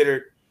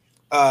considered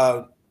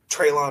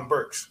Treylon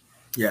Burks.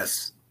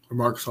 Yes,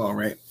 Marcus Hall,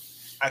 right?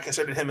 I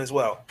considered him as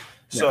well.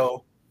 Yeah.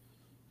 So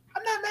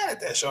I'm not mad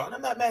at that, Sean.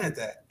 I'm not mad at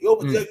that. You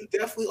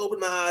definitely opened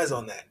my eyes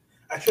on that.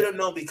 I should have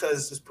known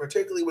because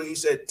particularly when you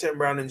said Tim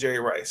Brown and Jerry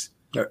Rice.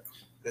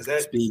 Because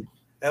that speed.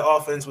 That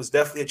offense was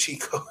definitely a cheat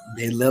code.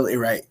 They love it,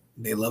 right?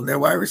 They love their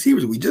wide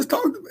receivers. We just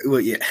talked about it.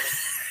 Well, yeah.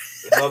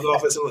 They love the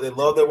offense. They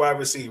love their wide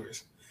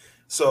receivers.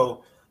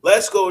 So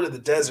let's go to the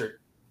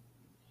desert.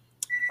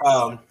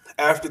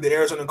 After the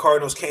Arizona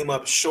Cardinals came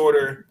up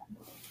shorter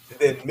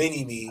than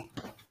Mini-Me.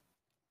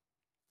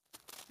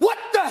 What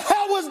the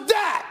hell was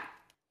that?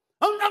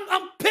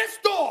 I'm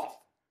pissed off.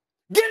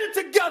 Get it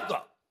together.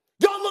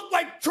 Y'all look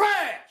like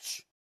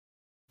trash.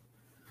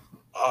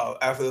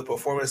 After the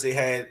performance they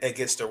had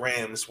against the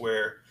Rams,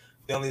 where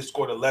they only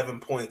scored 11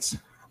 points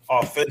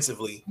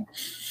offensively,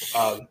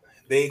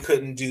 they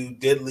couldn't do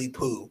diddly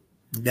poo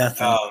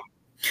Nothing.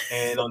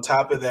 And on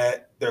top of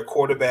that, their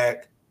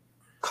quarterback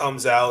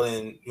comes out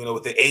and,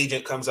 with the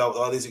agent comes out with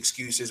all these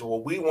excuses.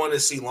 Well, we want to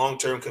see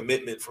long-term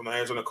commitment from the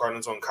Arizona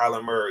Cardinals on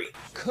Kyler Murray.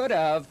 Could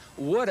have,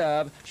 would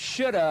have,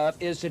 should have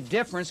is the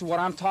difference in what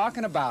I'm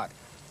talking about.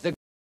 The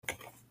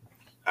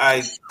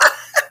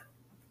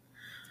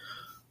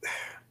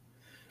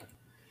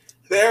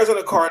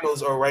Arizona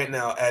Cardinals are right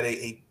now at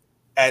a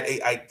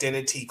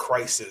identity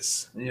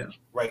crisis. Yeah.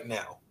 Right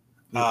now.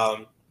 Yeah.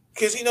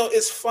 Because,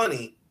 it's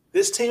funny.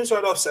 This team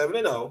started off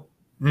 7-0.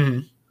 Mm-hmm.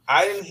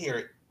 I didn't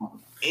hear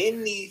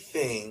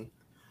anything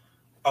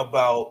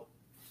about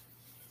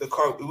the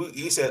Cardinals.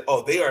 You said,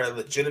 they are a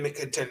legitimate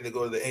contender to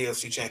go to the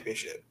AFC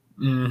Championship.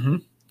 Mm-hmm.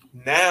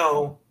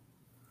 Now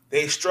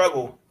they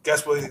struggle.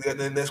 Guess what?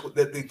 Then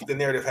the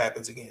narrative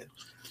happens again.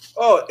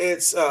 Oh,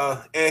 it's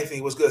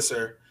Anthony. What's good,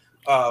 sir?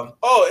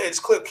 It's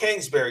Cliff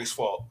Kingsbury's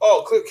fault.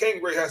 Oh, Cliff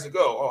Kingsbury has to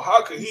go. Oh,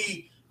 how could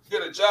he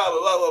get a job?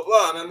 Blah blah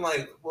blah. And I'm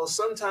like, well,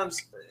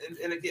 sometimes,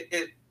 and again,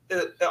 it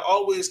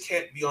always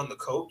can't be on the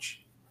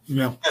coach.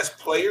 Yeah. As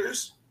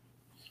players,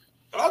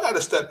 I got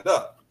to step it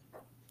up.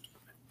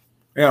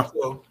 Yeah.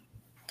 So,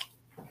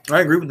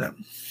 I agree with that.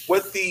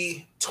 With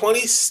the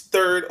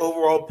 23rd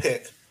overall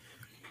pick,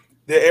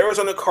 the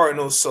Arizona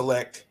Cardinals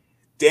select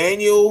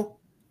Daniel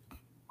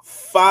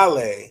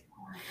Fale.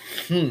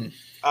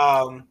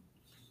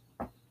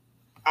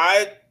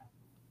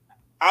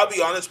 I'll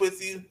be honest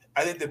with you.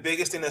 I think the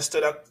biggest thing that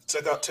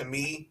stuck out to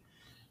me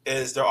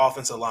is their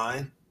offensive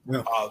line.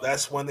 Yeah.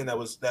 That's one thing that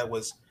was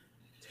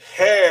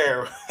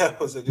hair. That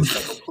was just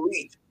a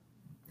complete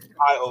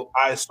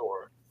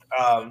eyesore.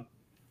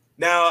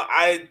 Now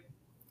I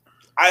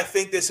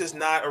think this is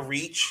not a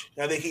reach.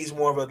 I think he's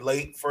more of a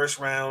late first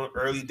round,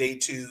 early day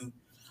 2.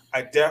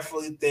 I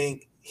definitely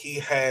think he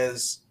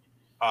has.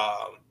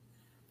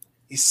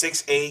 He's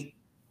 6'8".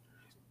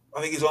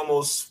 I think he's around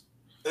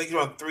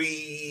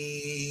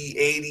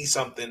 380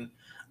 something.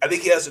 I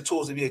think he has the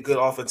tools to be a good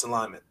offensive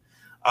lineman.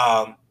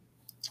 I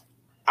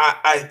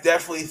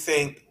definitely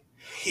think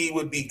he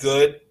would be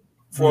good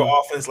for an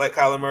offense like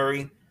Kyler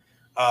Murray.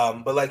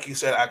 But like you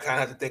said, I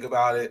kind of have to think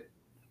about it.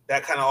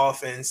 That kind of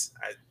offense,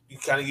 you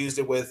kind of used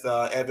it with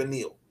Evan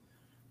Neal,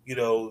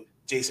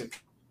 Jason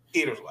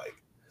Peters like.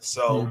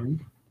 So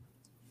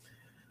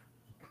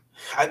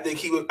I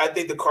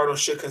think the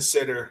Cardinals should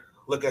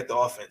look at the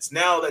offense.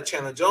 Now that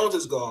Chandler Jones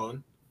is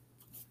gone,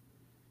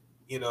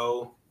 and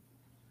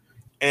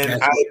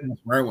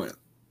that's where I went.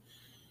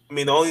 I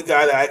mean, the only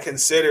guy that I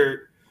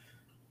considered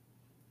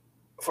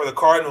for the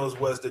Cardinals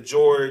was the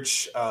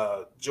George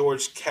Calzella,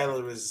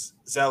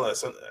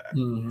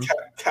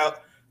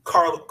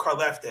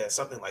 Karlaftis,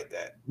 something like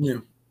that. Yeah.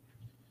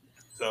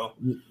 So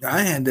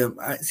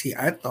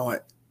I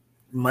thought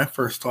my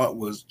first thought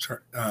was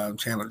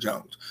Chandler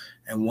Jones,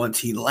 and once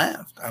he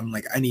left, I'm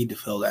like, I need to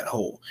fill that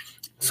hole.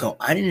 So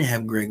I didn't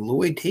have Greg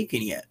Lloyd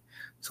taken yet,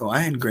 so I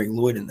had Greg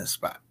Lloyd in this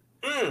spot.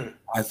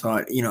 I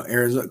thought,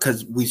 Arizona,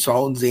 because we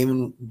saw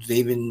Zaven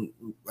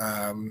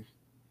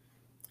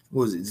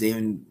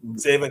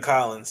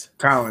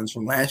Collins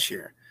from last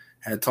year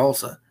at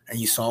Tulsa, and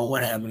you saw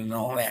what happened and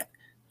all that.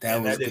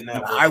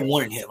 I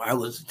wanted him. I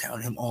was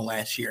telling him all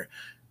last year.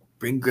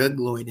 Bring Greg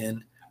Lloyd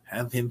in,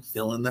 have him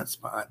fill in that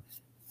spot,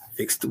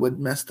 fix what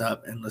messed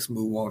up, and let's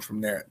move on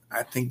from there.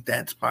 I think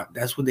that spot,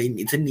 that's what they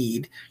need to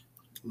need.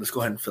 Let's go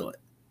ahead and fill it.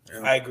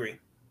 I agree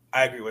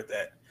with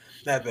that.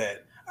 Not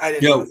bad. I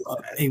didn't know.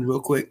 Hey, real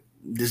quick,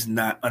 this is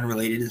not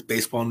unrelated. It's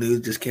baseball news.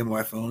 Just came on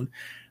my phone.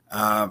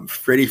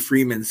 Freddie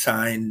Freeman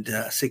signed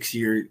a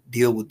 6-year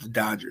deal with the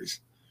Dodgers.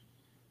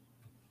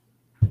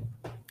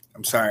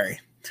 I'm sorry.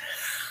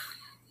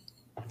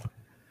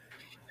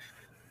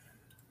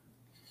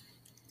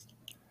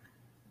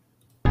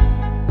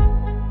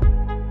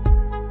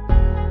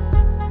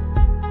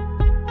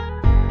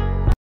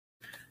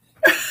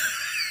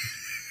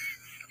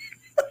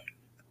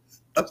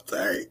 I'm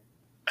sorry.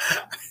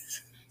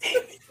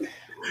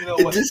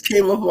 It just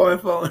came up on my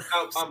phone.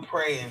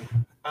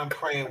 I'm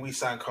praying we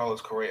sign Carlos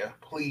Correa.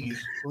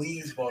 Please,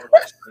 Baltimore,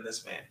 sign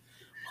this man.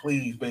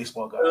 Please,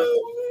 baseball guys.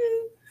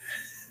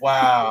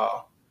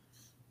 Wow.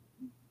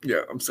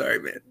 Yeah, I'm sorry,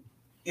 man.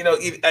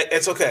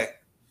 It's okay.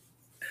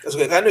 That's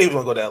okay. I knew he was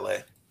going to go to LA.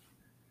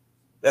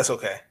 That's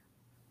okay.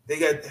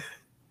 We're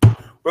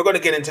going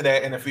to get into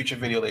that in a future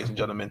video, ladies and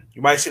gentlemen.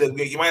 You might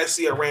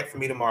see a rant from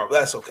me tomorrow, but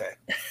that's okay.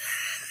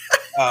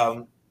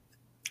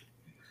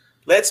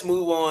 Let's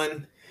move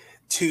on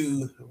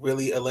to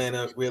really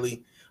Atlanta.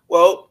 Really,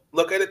 well,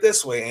 look at it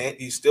this way, Ant.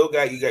 You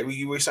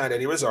re-signed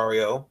Eddie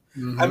Rosario.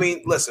 Mm-hmm. I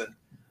mean, listen.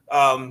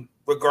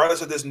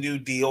 Regardless of this new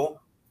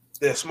deal,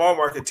 the small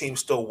market team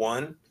still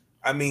won.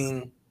 I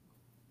mean,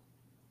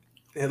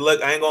 and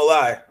look, I ain't gonna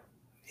lie,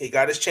 he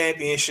got his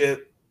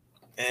championship,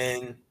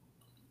 and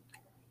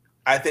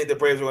I think the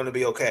Braves are going to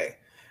be okay.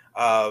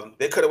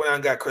 They could have went out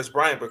and got Chris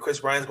Bryant, but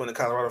Chris Bryant's going to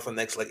Colorado for the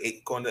next I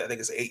think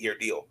it's an 8-year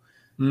deal.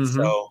 Mm-hmm.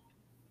 So,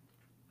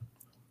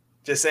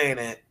 just saying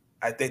that,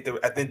 I think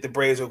the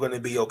Braves are going to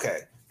be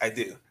okay. I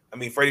do. I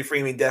mean, Freddie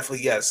Freeman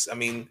definitely, yes. I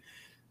mean,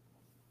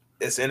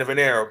 it's the end of an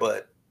era,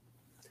 but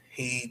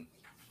he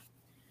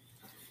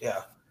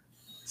Yeah.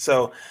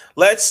 So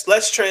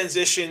let's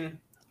transition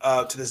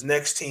to this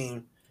next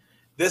team.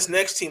 This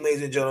next team,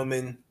 ladies and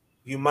gentlemen,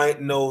 you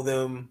might know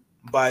them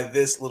by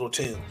this little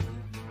tune.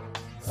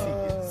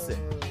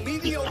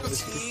 Mediocre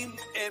team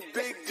and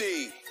Big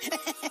D.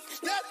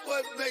 That's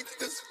what makes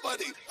this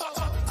funny.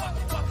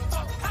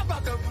 How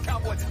about the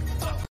Cowboys?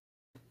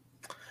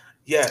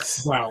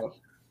 Yes. Wow.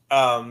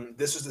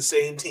 This was the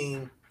same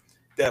team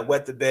that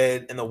wet the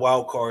bed in the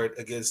wild card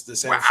against the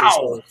San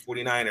Francisco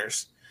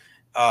 49ers.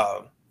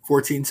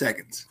 14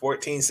 seconds.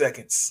 14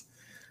 seconds.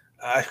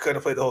 I could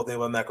have played the whole thing,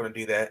 but I'm not going to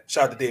do that.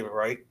 Shout out to David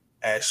Wright,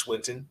 Ash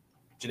Swinton,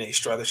 Janae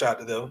Strother. Shout out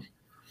to them.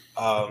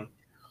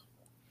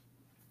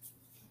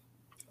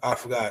 I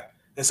forgot.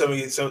 And some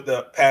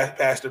the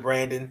Pastor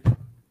Brandon.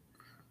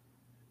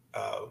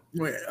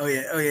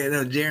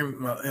 No, Jeremy,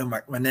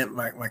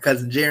 my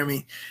cousin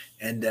Jeremy,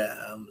 and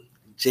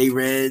J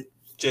Red.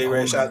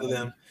 Shout out to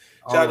them.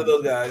 Shout out to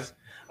those guys.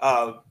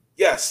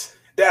 Yes,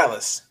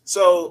 Dallas.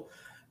 So,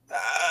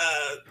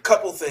 a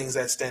couple things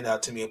that stand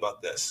out to me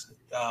about this.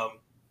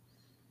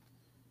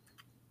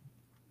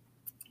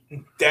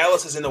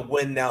 Dallas is in a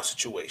win now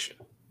situation.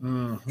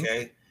 Mm-hmm.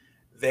 Okay,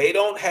 they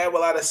don't have a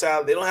lot of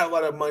salary. They don't have a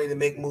lot of money to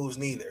make moves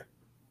neither.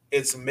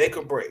 It's make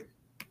or break.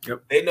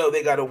 Yep. They know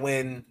they got to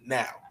win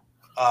now,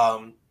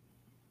 and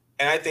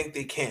I think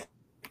they can.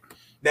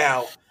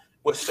 Now,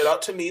 what stood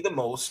out to me the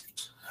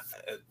most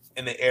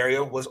in the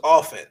area was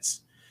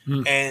offense,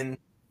 and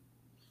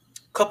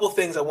a couple of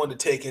things I wanted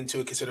to take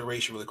into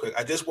consideration really quick.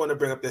 I just want to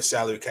bring up this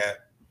salary cap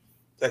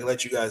so I can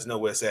let you guys know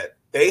where it's at.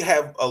 They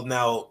have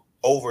now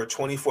over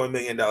 $24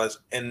 million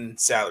in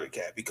salary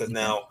cap because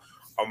now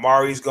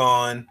Amari's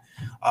gone.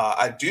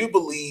 I do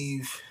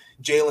believe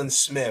Jalen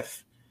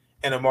Smith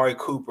and Amari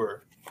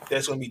Cooper,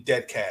 that's going to be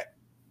dead cap.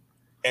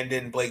 And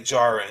then Blake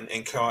Jarwin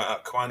and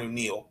Kwanu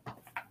Neal,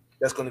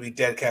 that's going to be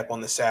dead cap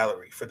on the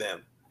salary for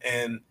them.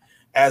 And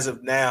as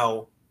of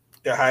now,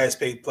 their highest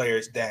paid player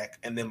is Dak,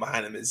 and then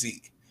behind him is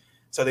Zeke.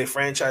 So they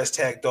franchise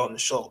tag Dalton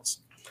Schultz.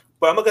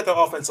 But I'm looking at the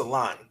offensive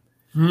line.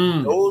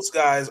 Those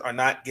guys are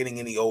not getting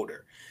any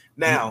older.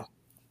 Now,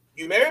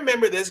 you may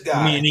remember this guy.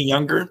 You mean any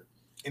younger?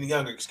 Any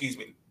younger, excuse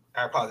me.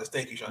 I apologize.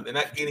 Thank you, Sean. They're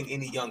not getting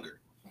any younger.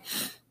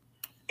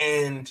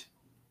 And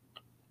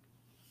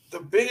the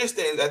biggest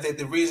thing, I think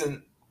the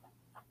reason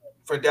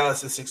for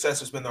Dallas' success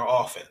has been their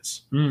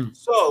offense.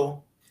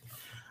 So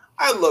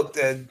I looked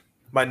at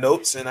my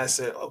notes and I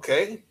said,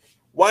 okay,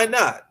 why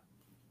not?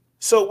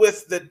 So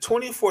with the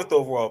 24th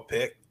overall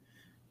pick,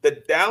 the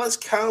Dallas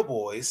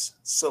Cowboys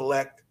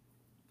select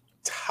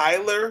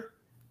Tyler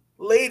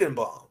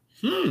Ladenbaum.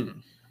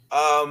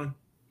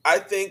 I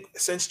think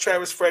since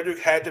Travis Frederick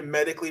had to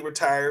medically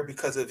retire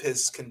because of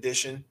his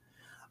condition,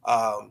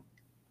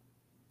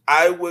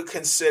 I would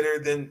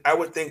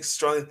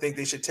strongly think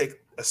they should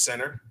take a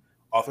center,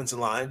 offensive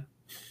line.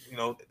 You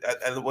know,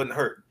 and it wouldn't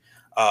hurt.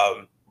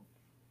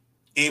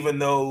 Even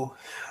though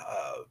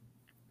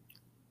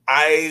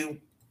I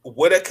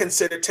would have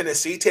considered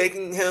Tennessee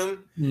taking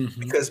him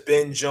because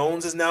Ben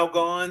Jones is now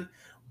gone,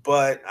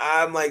 but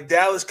I'm like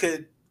Dallas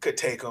could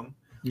take him.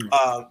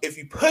 If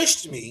you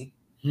pushed me,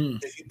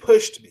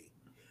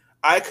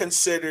 I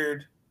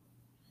considered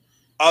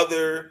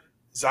other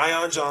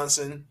Zion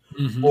Johnson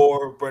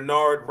or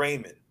Bernard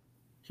Raymond.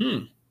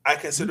 I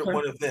considered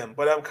one of them,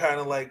 but I'm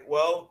kind of like,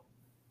 well,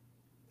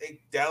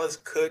 Dallas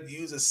could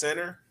use a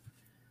center,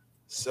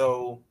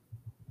 so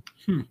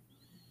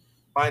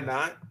why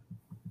not?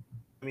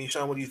 I mean,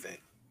 Sean, what do you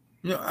think?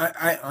 No,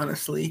 I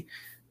honestly,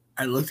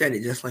 I looked at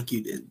it just like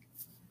you did.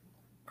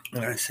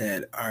 And I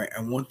said, all right,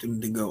 I want them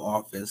to go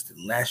offense.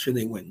 Last year,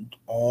 they went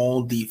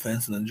all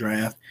defense in the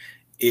draft.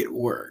 It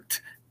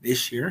worked.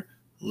 This year,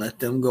 let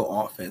them go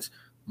offense.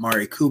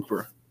 Mari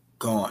Cooper,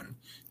 gone.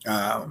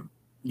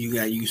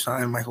 You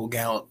signed Michael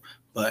Gallup,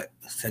 but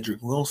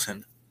Cedric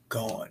Wilson,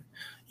 gone.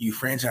 You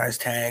franchise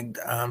tagged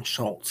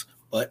Schultz,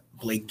 but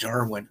Blake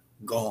Jarwin,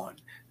 gone.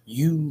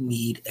 You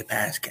need a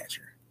pass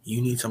catcher. You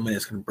need somebody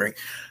that's going to break.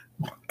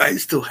 I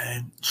still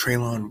had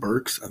Treylon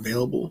Burks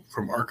available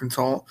from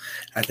Arkansas.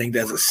 I think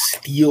that's a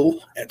steal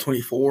at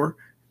 24,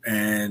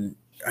 and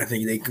I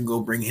think they can go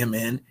bring him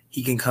in.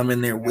 He can come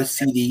in there with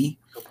CD.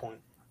 Good point.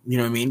 You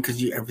know what I mean?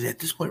 Because at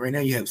this point right now,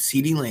 you have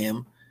CD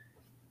Lamb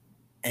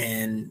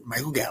and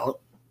Michael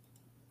Gallup,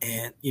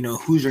 and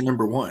who's your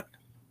number one?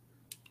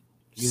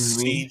 You know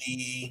what I mean?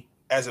 CD,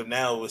 as of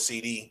now, was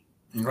CD.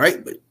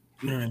 Right, but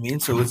you know what I mean?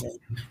 So it's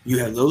you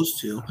have those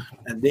two,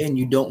 and then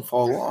you don't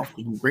fall off.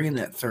 You bring in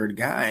that third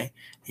guy,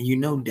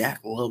 and Dak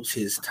loves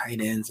his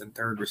tight ends and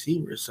third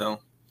receivers. So,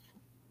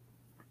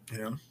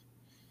 Right.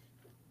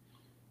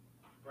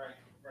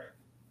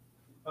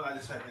 Oh, I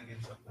just had to get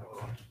something.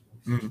 Hold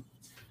on.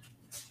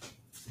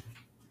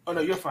 Oh, no,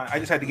 you're fine. I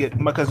just had to get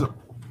because I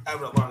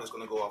have an alarm that's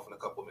going to go off in a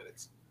couple of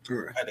minutes.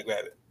 Sure. I had to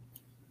grab it.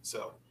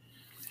 So,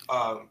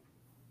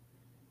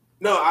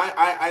 no,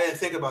 I didn't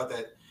think about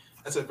that.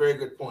 That's a very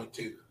good point,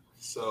 too.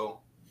 So,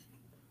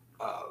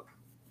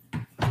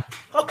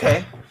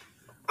 okay.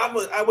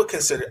 I would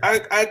consider.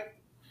 I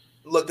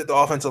looked at the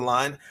offensive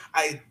line.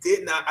 I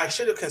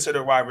should have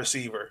considered wide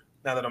receiver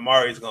now that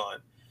Amari's gone.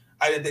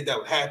 I didn't think that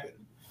would happen.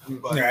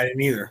 But I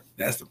didn't either.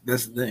 That's the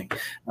thing.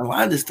 A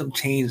lot of this stuff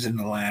changed in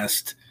the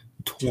last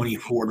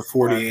 24 to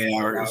 48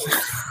 hours.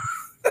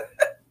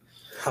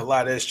 A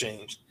lot has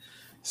changed.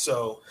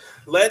 So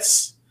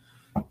let's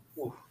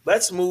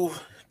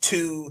move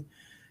to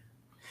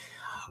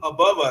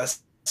above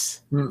us.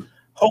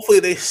 Hopefully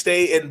they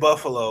stay in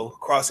Buffalo,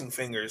 crossing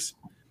fingers.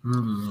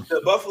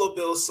 The Buffalo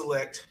Bills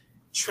select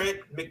Trent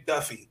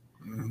McDuffie,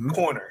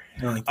 corner.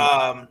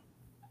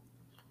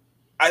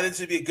 I think this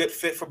would be a good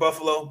fit for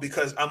Buffalo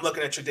because I'm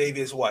looking at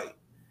Tre'Davious White.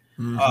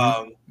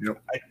 I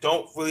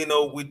don't really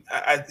know. We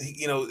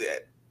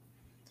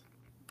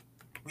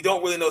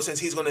don't really know since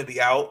he's going to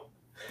be out.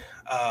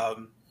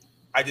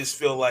 I just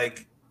feel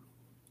like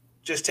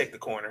just take the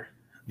corner.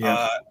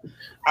 Out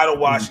of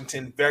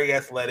Washington, very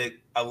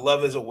athletic. I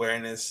love his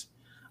awareness.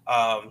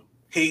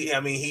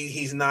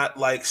 He's not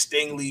like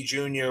Stingley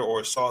Jr.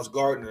 or Sauce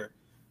Gardner,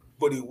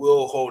 but he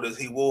will hold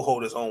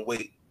his own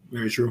weight.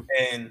 Very true.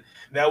 And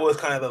that was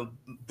kind of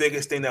the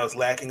biggest thing that was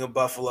lacking in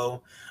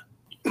Buffalo.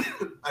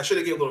 I should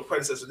have given a little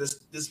predecessor.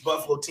 This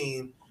Buffalo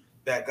team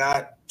that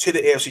got to the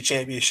AFC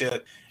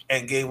Championship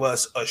and gave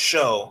us a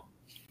show.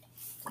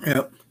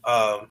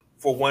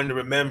 For one to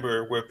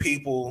remember, where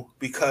people,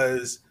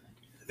 because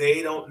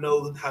they don't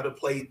know how to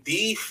play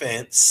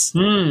defense,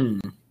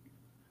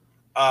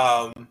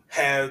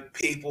 have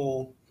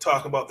people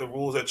talking about the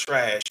rules are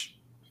trash,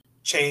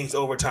 changed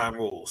overtime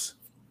rules.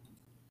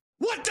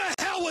 What the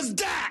hell was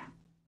that?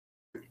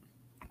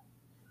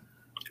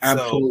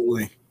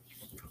 Absolutely.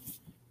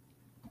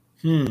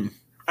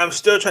 I'm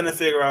still trying to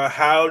figure out,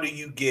 how do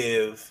you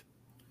give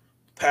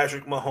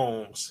Patrick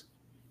Mahomes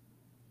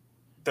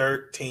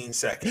 13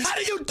 seconds? How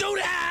do you do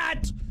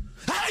that?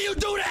 How do you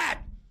do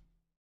that?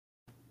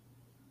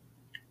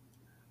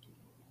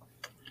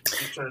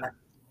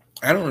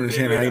 I don't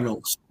understand how you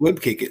don't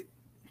squib kick it.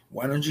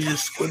 Why don't you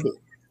just squib it?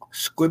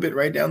 Squib it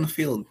right down the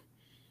field.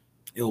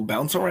 It'll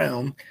bounce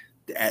around.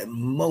 At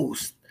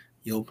most,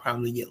 you'll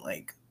probably get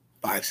like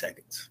 5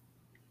 seconds.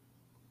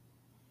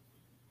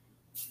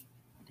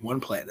 One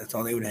play. That's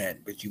all they would have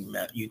had. But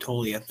you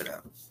totally effed it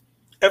up.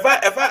 If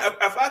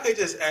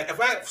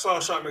I saw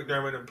Sean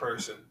McDermott in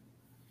person,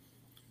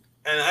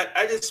 and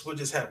I just would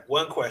just have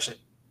one question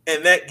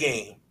in that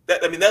game.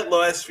 That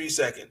last 3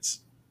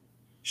 seconds.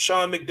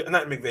 Sean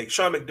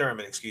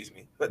McDermott, excuse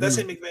me. But that's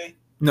McVay?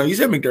 No, you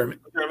said McDermott.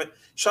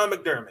 Sean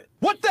McDermott.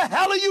 What the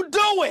hell are you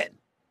doing?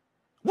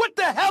 What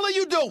the hell are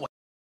you doing?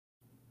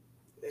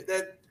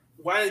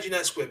 Why did you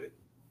not squib it?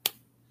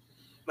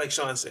 Like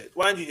Sean said,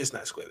 why did you just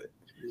not squib it?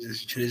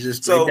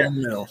 Just so right down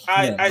the middle.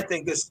 I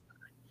think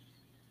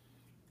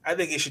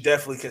you should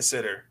definitely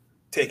consider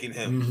taking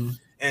him.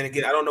 And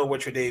again, I don't know where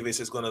Tre'Davious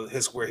is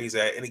where he's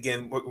at. And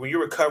again, when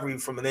you're recovering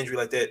from an injury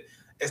like that,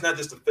 it's not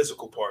just the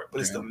physical part,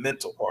 but it's the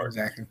mental part.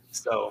 Exactly.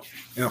 So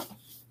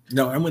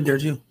no, I went there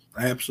too.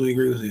 I absolutely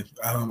agree with you.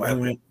 I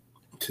went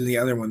to the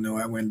other one though.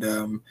 I went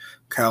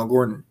Kyle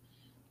Gordon.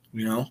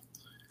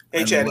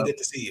 Hey Chad, good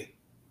to see you.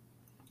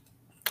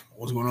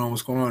 What's going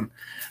on?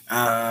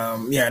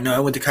 I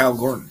went to Kyle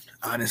Gordon.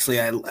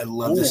 Honestly, I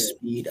love the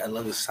speed. I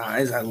love his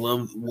size. I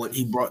love what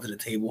he brought to the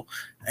table.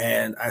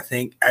 And I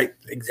think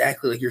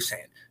exactly like you're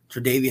saying,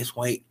 Tre'Davious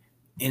White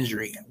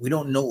injury. We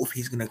don't know if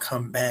he's going to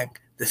come back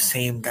the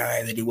same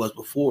guy that he was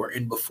before.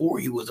 And before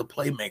he was a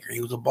playmaker, he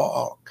was a ball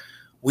hawk.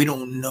 We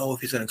don't know if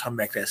he's going to come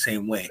back that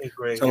same way.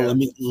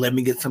 Let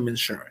me get some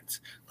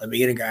insurance. Let me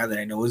get a guy that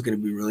I know is going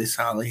to be really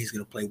solid. He's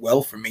going to play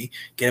well for me.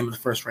 Get him in the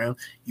first round.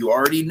 You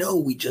already know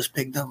we just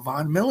picked up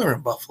Von Miller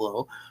in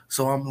Buffalo.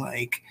 So I'm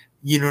like,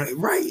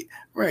 right.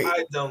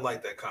 I don't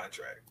like that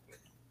contract.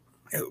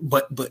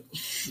 But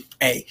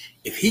hey,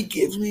 if he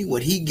gives me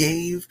what he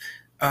gave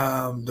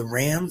the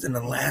Rams in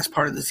the last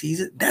part of the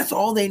season, that's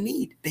all they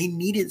need. They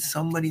needed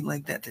somebody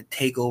like that to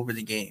take over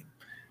the game.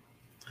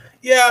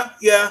 Yeah.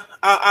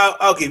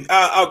 I'll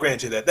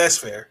grant you that. That's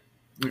fair.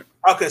 Yeah.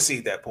 I'll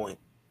concede that point.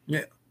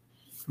 Yeah.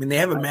 I mean, they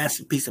have a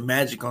massive piece of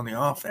magic on the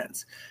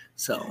offense.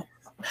 So,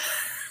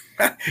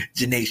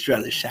 Janae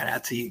Struthers, shout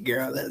out to you,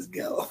 girl. Let's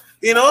go.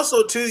 And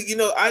also, too,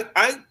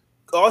 I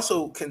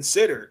also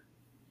considered,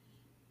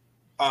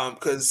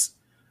 because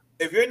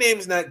if your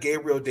name's not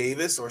Gabriel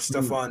Davis or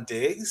Stephon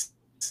Diggs,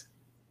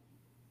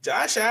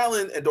 Josh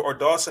Allen or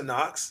Dawson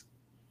Knox,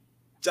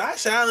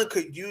 Josh Allen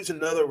could use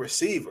another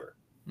receiver.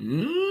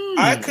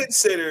 I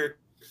consider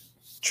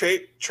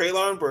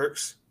Treylon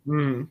Burks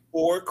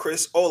or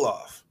Chris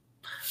Olaf.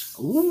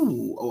 I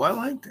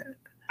like that.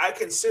 I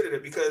considered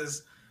it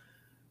because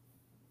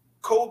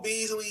Cole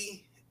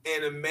Beasley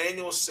and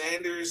Emmanuel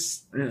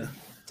Sanders I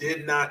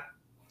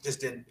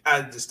just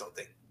don't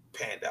think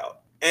panned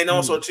out. And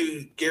also,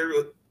 too,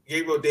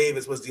 Gabriel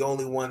Davis was the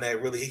only one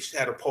that really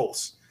had a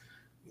pulse.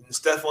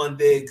 Stephon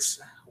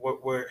Diggs,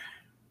 where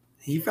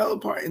he fell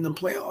apart in the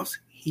playoffs.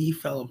 He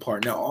fell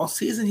apart. Now, all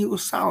season he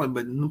was solid,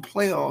 but in the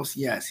playoffs,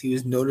 yes, he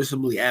was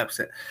noticeably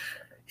absent.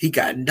 He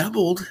got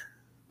doubled.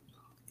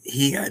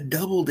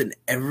 In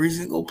every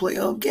single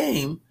playoff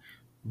game.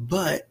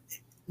 But,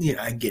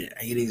 I get it.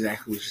 I get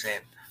exactly what you're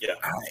saying.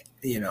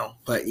 Yeah.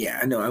 But yeah,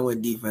 I know I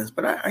went defense,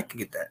 but I can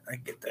get that. I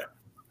can get that.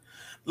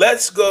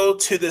 Let's go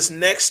to this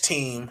next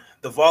team,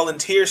 the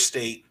Volunteer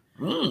State,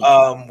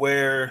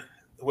 where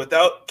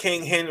without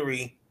King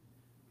Henry,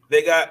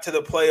 they got to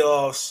the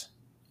playoffs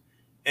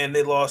and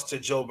they lost to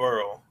Joe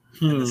Burrow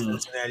and the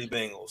Cincinnati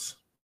Bengals.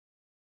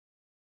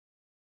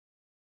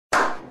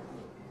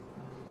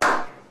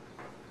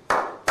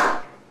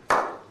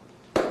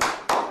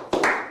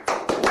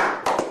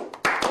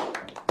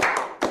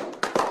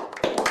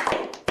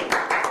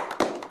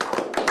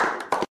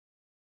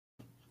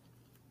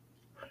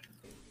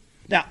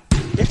 Now,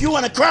 if you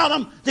want to crown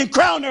them, then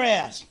crown their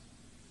ass.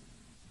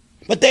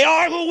 But they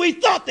are who we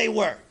thought they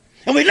were,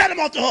 and we let them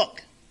off the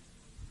hook.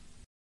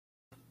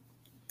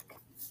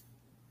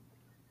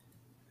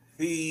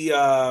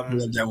 I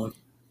love that one.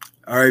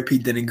 R.I.P.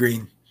 Denny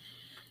Green.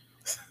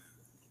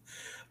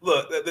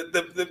 Look,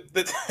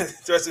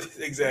 the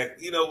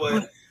exactly. You know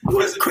what?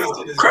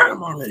 Crown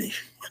him already.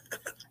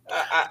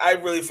 I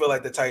really feel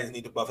like the Titans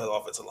need to buff that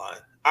offensive line.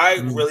 I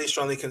really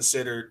strongly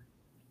considered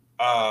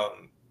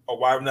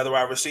another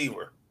wide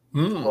receiver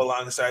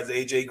alongside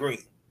AJ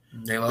Green.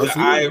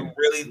 I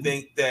really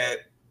think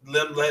that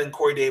letting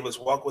Corey Davis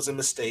walk was a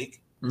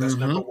mistake. That's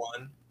number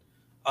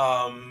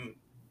one.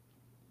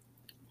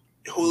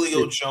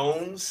 Julio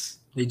Jones.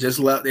 They just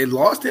left. They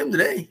lost him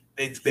today.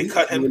 They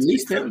cut him.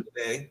 Released him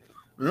today.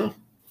 Yeah.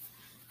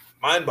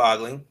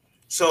 Mind-boggling.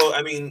 So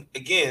I mean,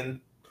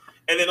 again,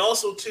 and then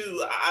also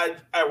too, I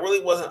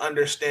really wasn't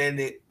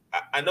understanding.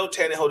 I know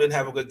Tannehill didn't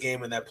have a good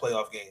game in that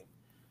playoff game,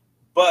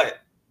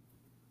 but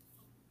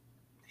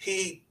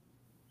he,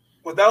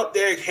 without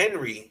Derrick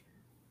Henry,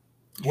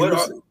 he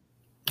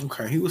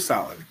was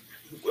solid.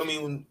 I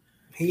mean,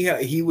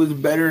 he was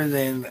better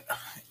than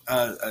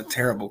a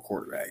terrible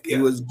quarterback. Yeah.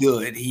 He was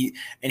good. He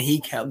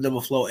kept them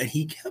afloat, and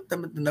he kept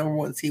them at the number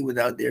one seed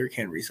without Derrick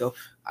Henry. So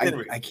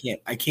I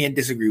can't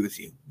disagree with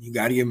you. You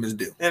got to give him his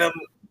due. And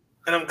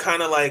I'm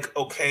kind of like,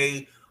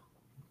 okay,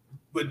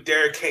 when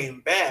Derrick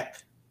came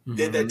back,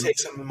 did that take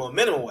some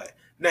momentum away?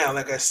 Now,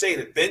 like I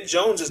stated, Ben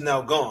Jones is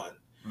now gone.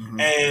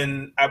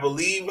 And I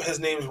believe his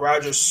name is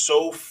Roger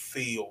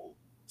Sofold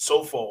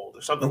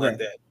or something like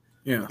that.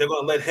 Yeah. They're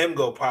going to let him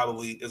go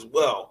probably as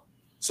well.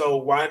 So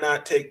why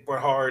not take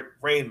Bernhard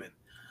Raymond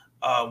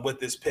with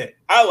this pick?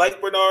 I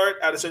like Bernhard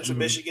out of Central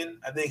Michigan.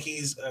 I think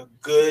he's a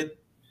good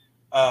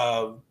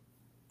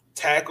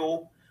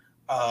tackle.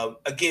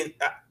 Again,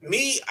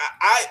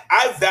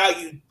 I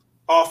value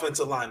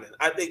offensive linemen.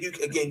 I think you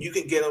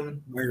can get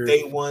them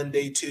day 1,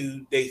 day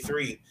 2, day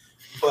 3.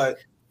 But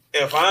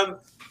if I'm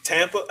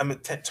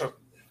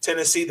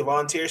Tennessee, the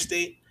Volunteer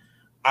State,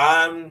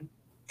 I'm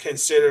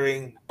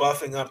considering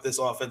buffing up this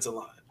offensive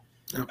line.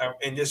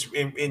 And just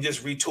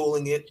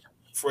retooling it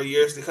for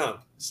years to come.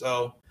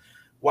 So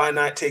why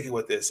not take it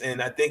with this?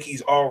 And I think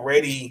he's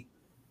already.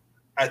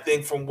 I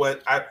think from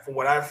what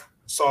I've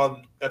saw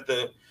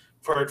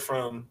heard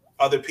from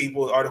other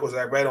people, articles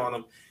I read on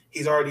him,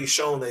 he's already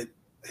shown that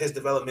his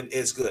development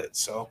is good.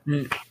 So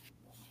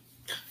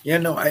yeah,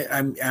 no,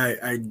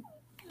 I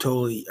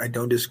totally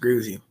don't disagree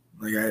with you.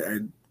 Like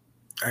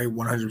I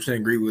 100%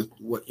 agree with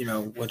what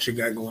you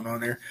got going on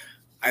there.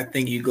 I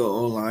think you go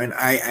O-line.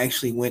 I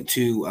actually went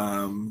to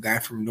guy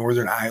from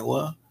Northern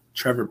Iowa,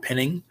 Trevor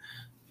Penning.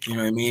 You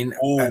know what I mean?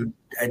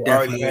 I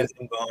definitely had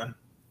him gone.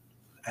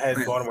 I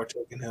had Baltimore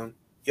taking him.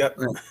 Yep.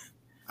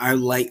 I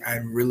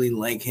really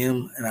like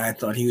him, and I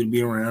thought he would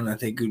be around. I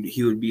think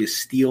he would be a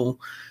steal.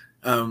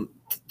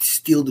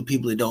 Steal to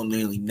people that don't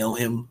really know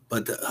him,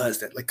 but the us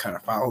that like kind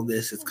of follow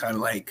this, it's kind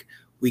of like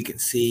we can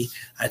see.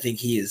 I think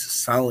he is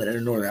solid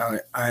in Northern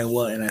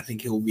Iowa, and I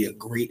think he will be a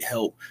great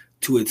help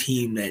to a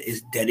team that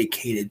is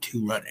dedicated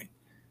to running.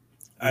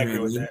 I agree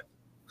with that.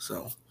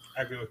 So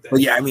I agree with that.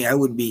 But yeah, I mean, I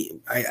would be.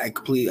 I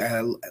completely.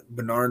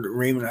 Bernhard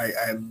Raymond.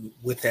 I'm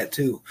with that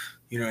too.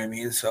 You know what I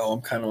mean? So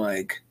I'm kind of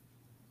like,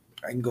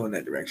 I can go in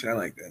that direction. I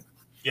like that.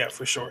 Yeah,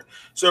 for sure.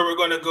 So we're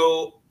going to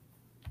go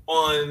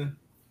on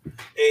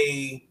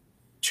a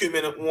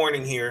 2-minute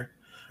warning here.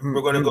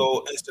 We're going to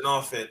go instant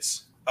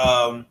offense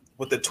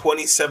with the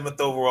 27th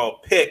overall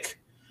pick.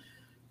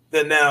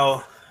 The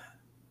now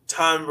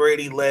Tom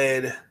Brady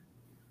led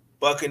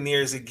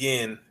Buccaneers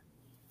again.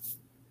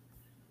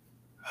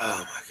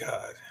 Oh my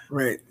God!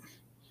 Right.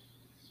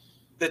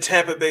 The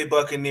Tampa Bay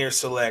Buccaneers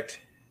select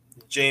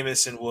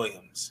Jamison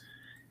Williams,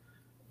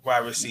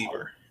 wide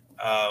receiver.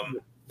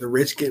 The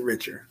rich get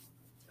richer.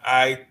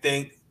 I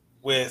think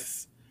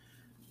with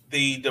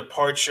the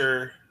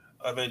departure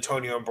of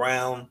Antonio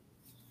Brown,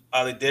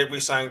 they did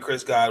resign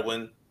Chris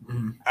Godwin.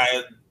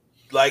 I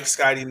like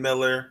Scotty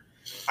Miller.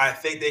 I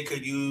think they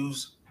could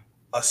use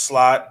a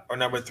slot or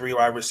number 3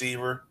 wide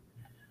receiver.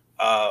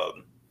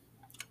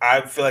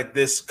 I feel like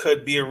this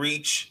could be a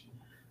reach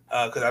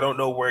because I don't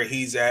know where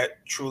he's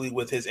at truly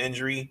with his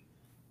injury,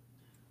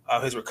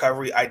 his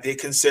recovery. I did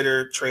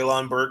consider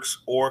Treylon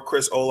Burks or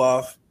Chris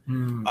Olaf.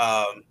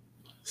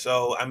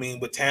 So, I mean,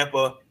 with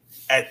Tampa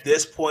at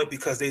this point,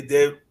 because I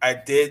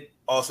did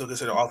also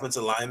consider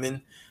offensive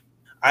linemen.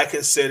 I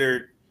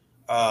considered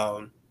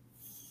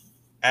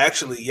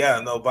Actually, yeah,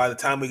 no. By the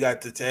time we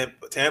got to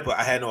Tampa,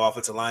 I had no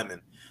offensive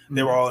linemen.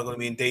 They were all going to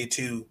be in day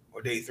 2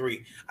 or day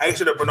 3. I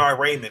considered Bernard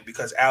Raymond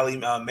because Ali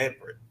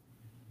Medford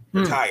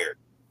retired,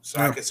 so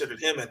I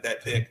considered him at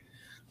that pick.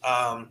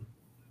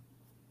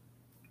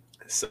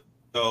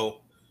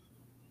 So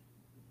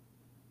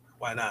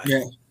why not?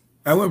 Yeah,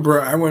 I went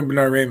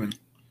Bernard Raymond.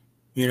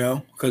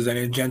 Because I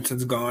knew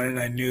Jensen's gone, and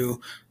I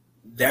knew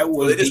that was.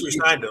 Well, they just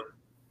re-signed him.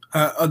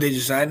 They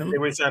just signed him. They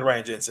re-signed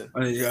Ryan Jensen.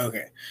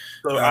 Okay.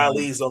 So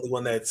Ali's the only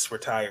one that's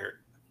retired.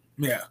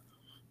 Yeah.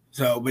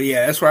 So, but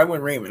yeah, that's where I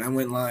went Raymond. I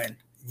went line.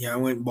 Yeah, I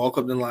went bulk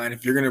up the line.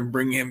 If you're gonna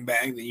bring him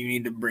back, then you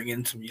need to bring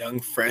in some young,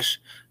 fresh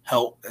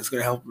help that's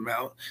gonna help him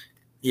out.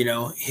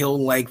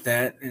 He'll like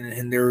that,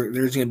 and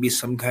there's gonna be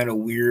some kind of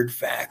weird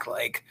fact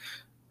like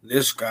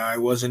this guy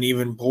wasn't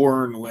even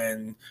born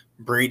when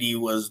Brady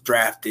was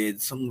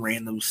drafted, some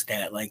random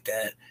stat like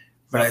that.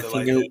 But I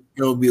think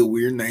it'll be a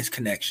weird, nice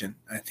connection.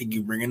 I think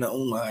you bring in the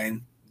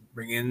O-line,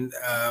 bring in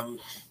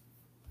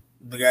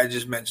the guy I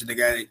just mentioned, the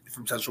guy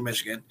from Central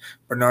Michigan,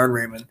 Bernard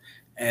Raymond,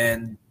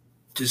 and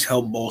just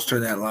help bolster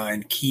that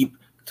line. Keep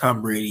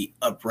Tom Brady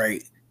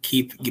upright.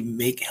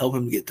 Help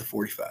him get to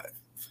 45.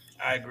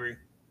 I agree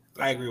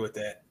with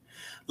that.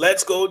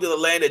 Let's go to the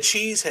land of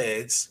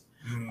cheeseheads,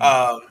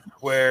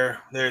 where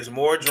there's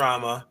more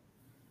drama.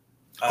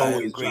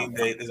 Always Green drama.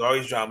 Bay, there's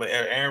always drama.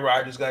 Aaron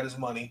Rodgers got his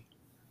money.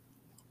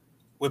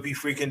 What he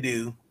freaking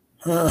do?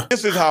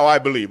 This is how I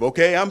believe,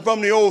 okay? I'm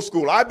from the old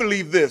school. I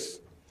believe this.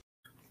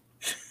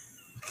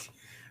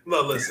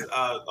 No, listen,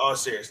 all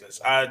seriousness.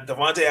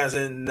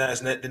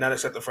 Devontae did not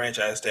accept the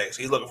franchise tag.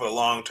 So he's looking for the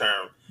long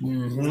term.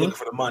 He's looking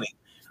for the money.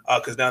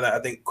 Because now that I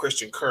think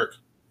Christian Kirk,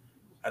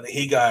 I think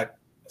he got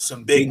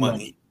some big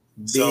money.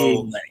 That's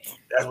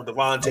what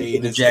Devontae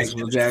and the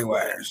Jacksonville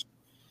Jaguars.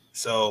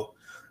 So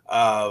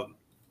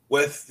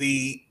with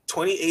the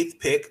 28th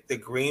pick, the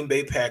Green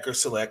Bay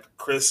Packers select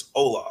Chris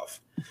Olave.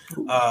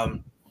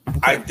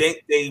 I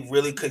think they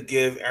really could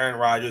give Aaron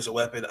Rodgers a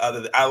weapon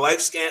other than I like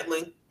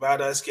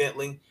Valdez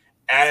Scantling.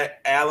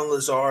 Alan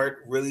Lazard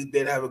really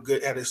did have a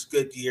good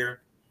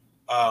year.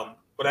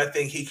 But I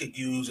think he could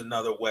use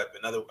another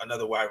weapon,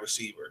 another wide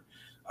receiver.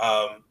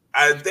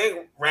 I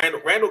think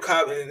Randall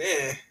Cobb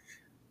hit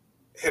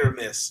or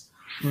miss.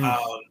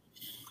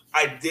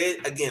 I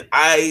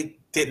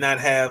did not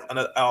have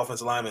an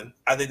offensive lineman.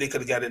 I think they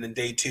could have got it in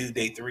day 2,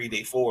 day 3,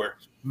 day 4.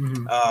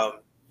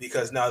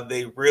 Because now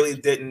they really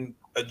didn't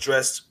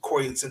address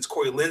since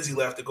Corey Lindsey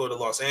left to go to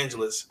Los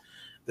Angeles,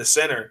 the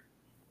center.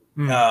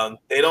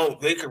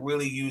 They could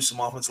really use some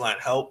offensive line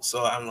help.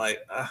 So I'm like,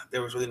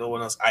 there was really no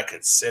one else I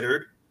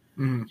considered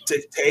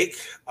to take.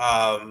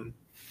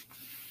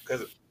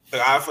 Because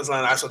the offensive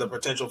line, I saw the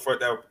potential for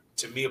that,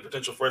 to me, a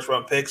potential first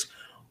round picks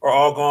are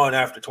all gone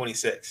after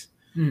 26.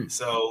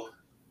 So,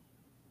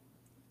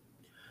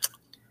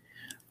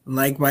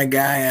 like my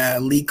guy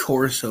Lee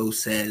Corso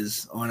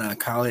says on a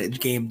college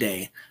game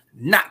day,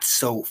 not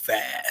so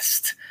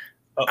fast.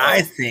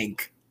 I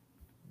think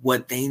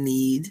what they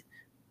need,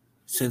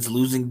 since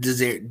losing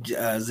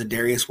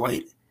Zadarius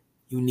White,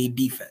 you need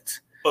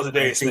defense.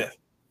 Zadarius Smith.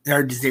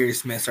 Or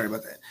Zadarius Smith, sorry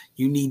about that.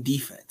 You need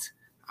defense.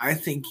 I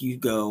think you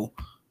go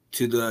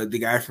to the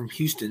guy from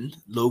Houston,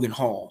 Logan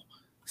Hall,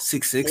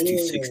 6'6",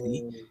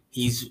 260.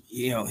 He's,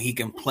 he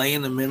can play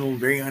in the middle,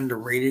 very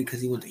underrated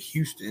because he went to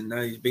Houston.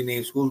 Now he's big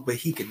name schools, but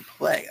he can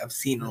play. I've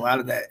seen a lot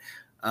of that,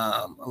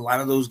 a lot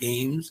of those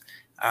games.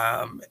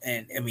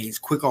 And I mean, he's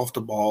quick off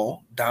the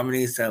ball,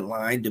 dominates that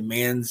line,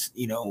 demands,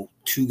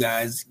 2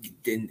 guys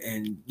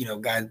and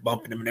guys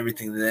bumping him and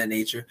everything of that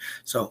nature.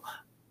 So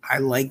I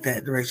like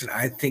that direction.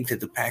 I think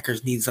that the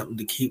Packers need something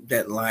to keep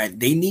that line.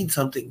 They need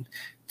something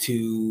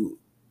to.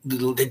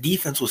 The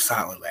defense was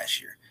solid last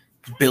year.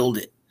 Build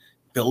it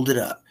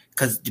up.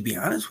 Because to be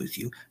honest with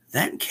you,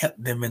 that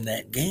kept them in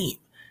that game.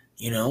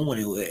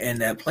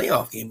 And that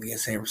playoff game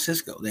against San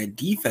Francisco, that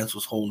defense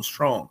was holding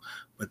strong,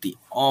 but the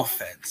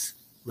offense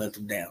let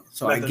them down.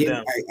 So I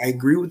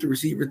agree with the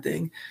receiver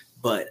thing,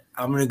 but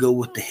I'm going to go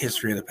with the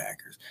history of the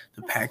Packers.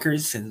 The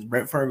Packers, since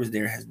Brett Favre was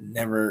there, has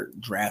never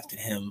drafted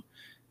him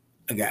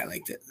a guy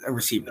like that, a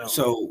receiver. No.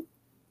 So,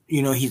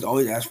 he's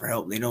always asked for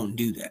help. They don't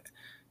do that.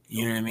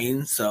 You know what I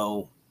mean?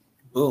 So,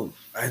 boom.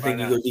 I think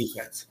you go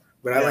defense.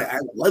 But I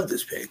love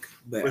this pick.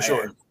 But for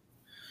sure.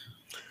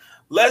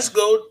 Let's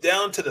go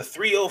down to the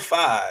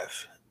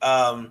 305.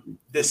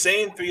 The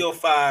same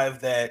 305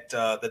 that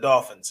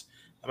the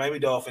Miami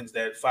Dolphins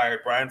that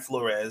fired Brian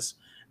Flores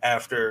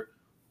after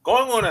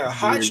going on a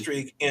hot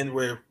streak and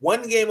we're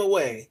 1 game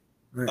away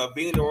of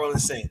being the New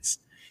Orleans Saints.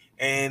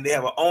 And they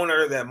have an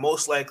owner that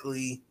most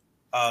likely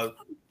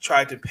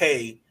tried to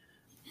pay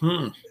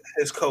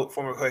his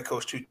former head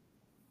coach to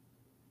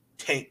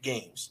tank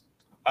games.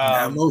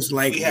 Most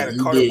likely, he had a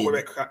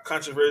quarterback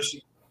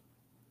controversy.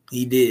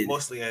 He did.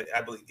 Mostly,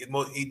 I believe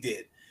he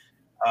did.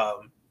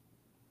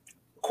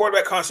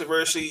 Quarterback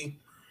controversy.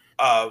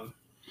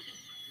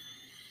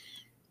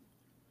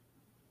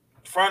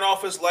 Front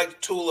office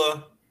liked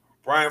Tula.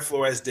 Brian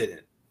Flores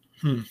didn't.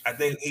 I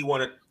think he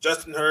wanted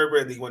Justin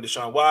Herbert. He wanted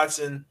Deshaun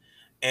Watson,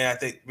 and I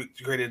think we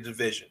created a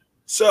division.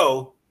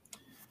 So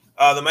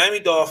The Miami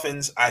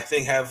Dolphins, I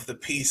think, have the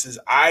pieces,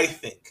 on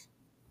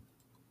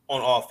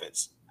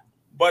offense.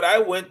 But I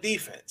went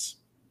defense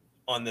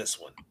on this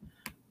one.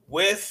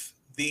 With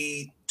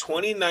the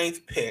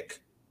 29th pick,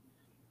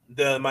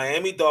 the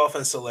Miami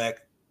Dolphins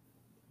select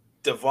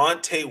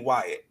Devontae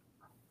Wyatt.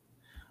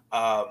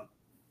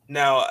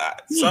 Now,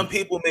 some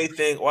people may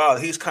think, wow,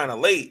 he's kind of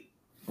late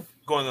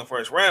going in the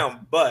first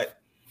round,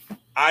 but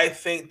I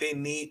think they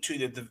need to,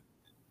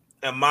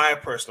 in my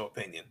personal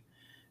opinion,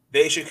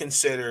 they should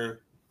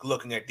consider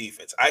looking at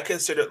defense. I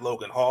considered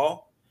Logan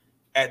Hall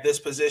at this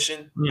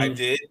position. I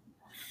did.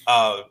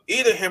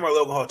 Either him or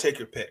Logan Hall, take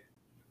your pick.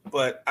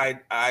 But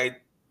I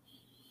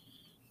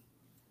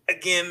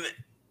again,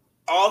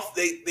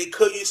 they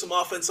could use some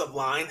offensive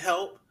line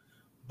help,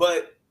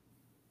 but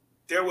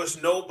there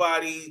was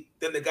nobody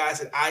than the guys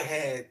that I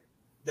had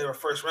that were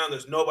first round.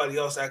 There's nobody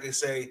else I could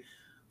say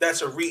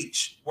that's a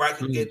reach where I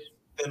can get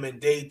them in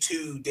day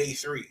 2, day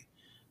 3.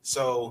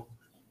 So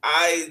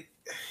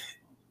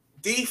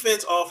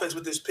defense, offense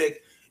with this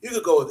pick, you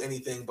could go with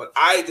anything, but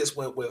I just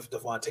went with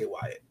Devontae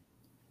Wyatt.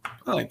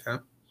 I like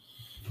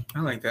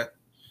that.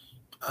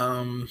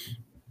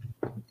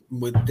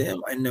 With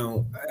them, I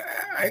know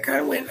I kind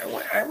of went.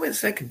 I went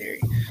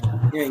secondary.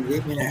 Yeah,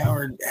 Xavier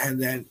Howard had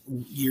that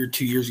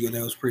 2 years ago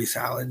that was pretty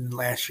solid, and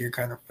last year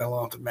kind of fell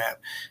off the map.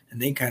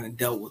 And they kind of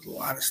dealt with a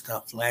lot of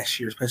stuff last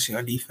year, especially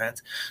on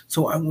defense.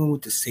 So I went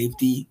with the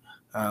safety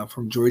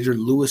from Georgia,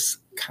 Lewis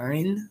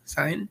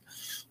Sign.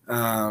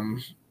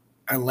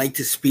 I liked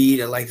his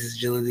speed. I liked his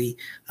agility.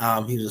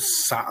 He was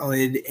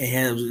solid,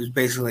 and it was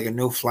basically like a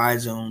no-fly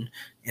zone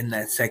in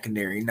that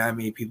secondary. Not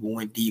many people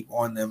went deep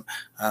on them.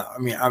 I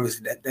mean,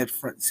 obviously that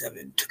front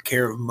seven took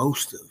care of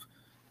most of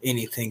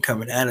anything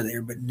coming out of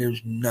there, but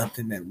there's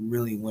nothing that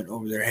really went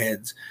over their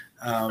heads.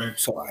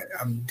 So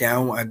I'm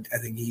down. I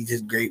think he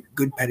did great,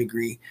 good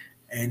pedigree,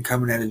 and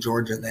coming out of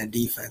Georgia in that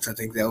defense, I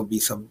think that will be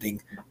something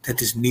that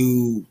this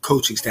new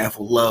coaching staff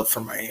will love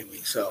for Miami.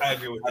 So I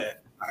agree with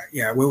that.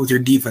 I went with your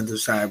defensive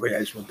side, but I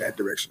just went that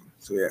direction.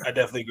 So yeah, I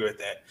definitely agree with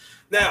that.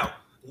 Now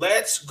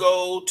let's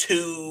go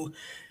to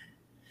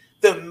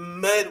the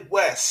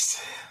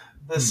Midwest,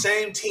 the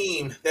same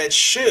team that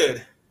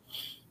should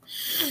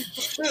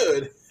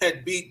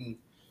have beaten.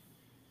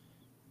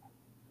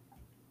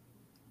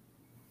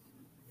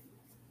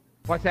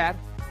 What's that?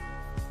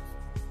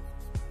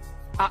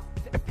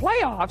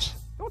 Playoffs?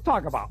 Don't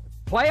talk about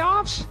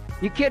playoffs.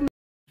 You kidding?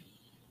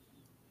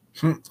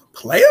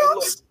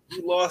 Playoffs?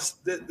 You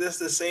lost. This is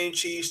the same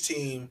Chiefs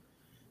team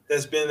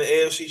that's been in the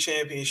AFC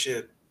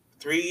Championship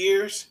 3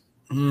 years,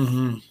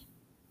 and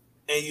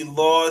you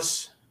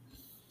lost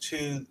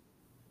to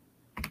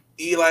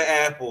Eli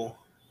Apple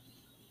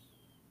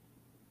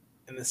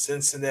and the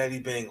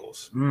Cincinnati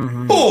Bengals.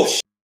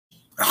 Bullshit.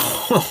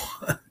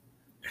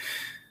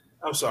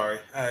 I'm sorry.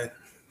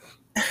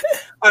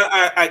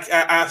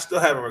 I still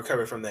haven't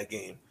recovered from that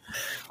game.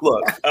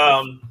 Look,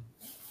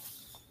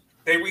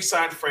 they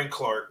re-signed Frank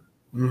Clark.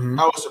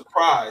 I was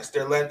surprised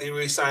they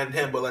re-signed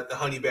him but let the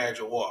Honey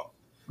Badger walk.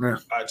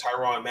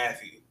 Tyrann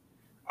Mathieu.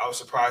 I was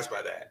surprised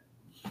by that.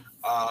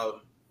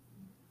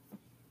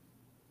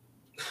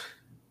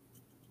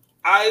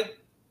 I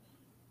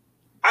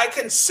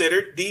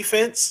considered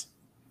defense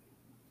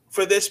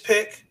for this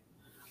pick.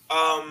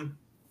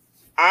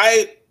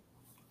 I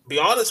be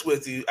honest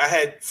with you, I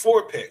had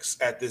 4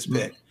 picks at this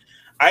pick.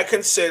 I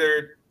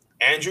considered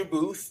Andrew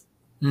Booth,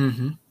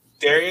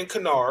 Darian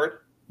Kennard,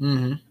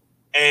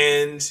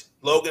 and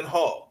Logan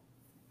Hall.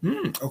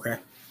 Okay.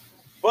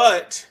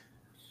 But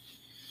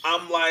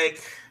I'm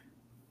like,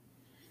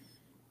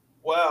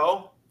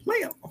 well,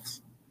 playoffs.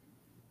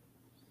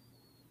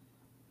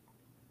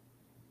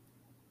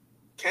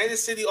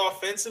 Kansas City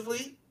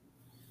offensively,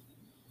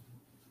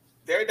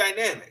 they're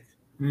dynamic.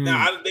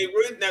 Now they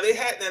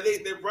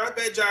brought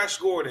back Josh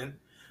Gordon,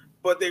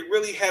 but they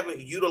really haven't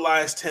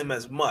utilized him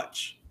as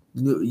much.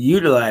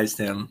 Utilized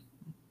him.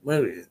 Wait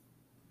a minute.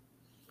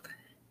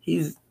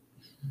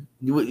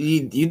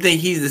 You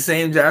think he's the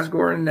same Josh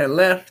Gordon that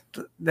left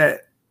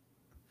that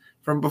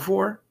from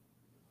before?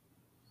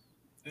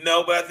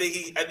 No, but I think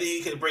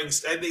he can bring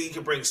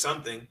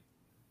something.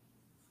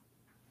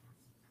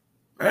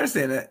 I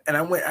understand that, and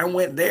I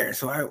went there,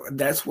 so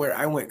that's where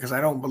I went because I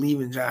don't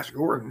believe in Josh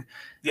Gordon.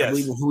 Yes. I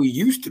believe in who he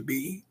used to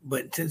be,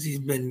 but since he's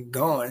been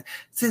gone,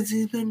 that's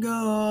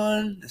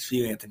for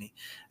you, Anthony.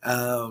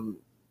 I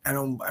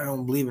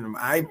don't believe in him.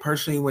 I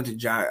personally went to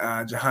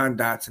Jahan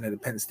Dotson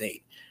at Penn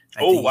State.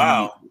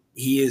 Wow.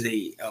 He is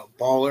a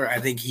baller. I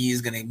think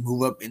he's going to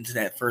move up into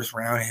that first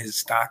round. His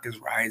stock is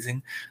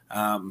rising.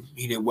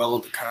 He did well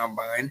at the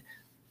combine.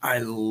 I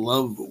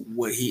love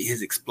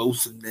his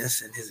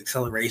explosiveness and his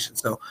acceleration.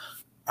 So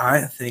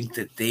I think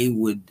that they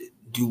would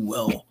do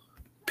well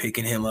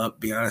picking him up,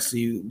 be honest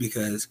with you,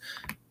 because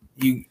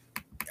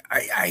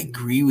I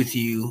agree with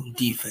you.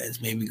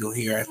 Defense, maybe go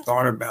here. I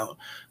thought about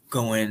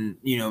going,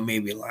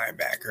 maybe a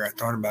linebacker. I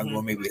thought about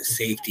going maybe a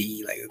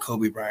safety, like a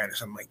Kobe Bryant or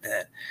something like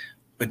that.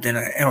 But then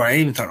I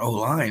even thought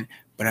O-line,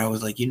 but I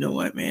was like, you know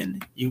what,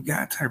 man? You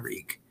got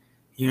Tyreek.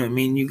 You know what I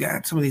mean? You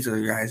got some of these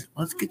other guys.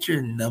 Let's get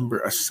your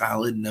a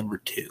solid number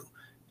 2,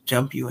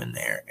 jump you in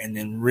there, and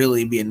then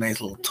really be a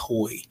nice little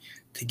toy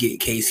to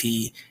get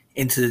KC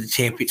into the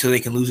championship so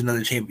they can lose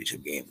another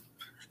championship game.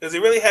 Because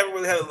they really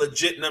haven't had a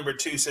legit number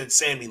 2 since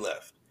Sammy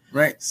left.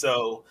 Right.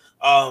 So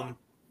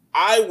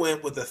I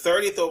went with the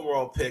 30th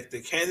overall pick. The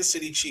Kansas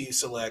City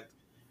Chiefs select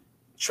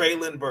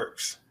Treylon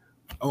Burks.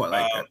 Oh, I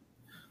like that.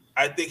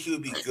 I think he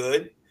would be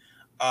good.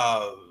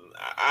 I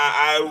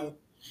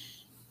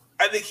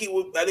think he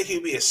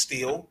would be a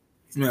steal.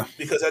 Yeah.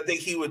 Because I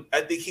think he would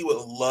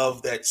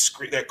love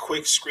that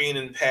quick screen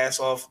and pass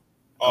off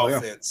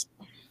offense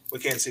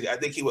with Kansas City. I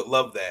think he would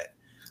love that.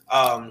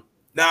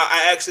 Now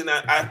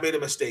I've made a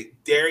mistake.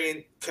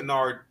 Darian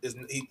Kennard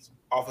he's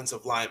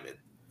offensive lineman.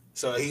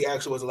 So he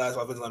actually was the last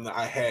offensive lineman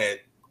I had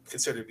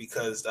considered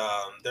because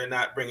they're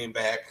not bringing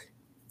back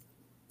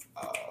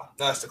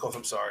that's the coach.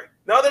 I'm sorry.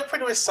 No, they're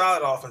pretty much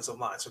solid offensive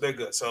line, so they're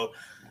good. So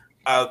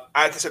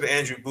I consider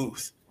Andrew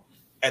Booth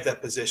at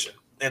that position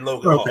and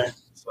Logan Hall.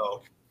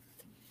 So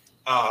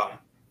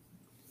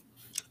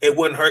it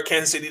wouldn't hurt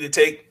Kansas City to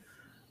take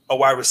a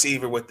wide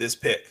receiver with this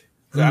pick.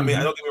 I mean,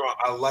 I don't get me wrong.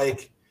 I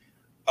like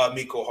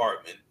Miko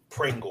Hartman,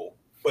 Pringle,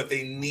 but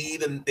they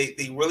need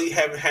they really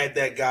haven't had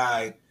that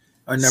guy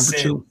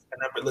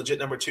legit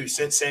number 2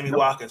 since Sammy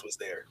Watkins was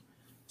there.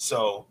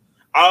 So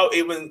I'll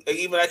even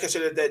I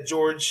consider that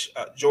George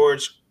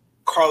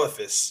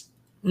Karlaftis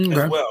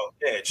as well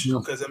edge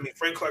because I mean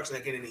Frank Clark's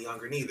not getting any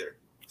younger neither.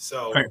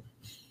 So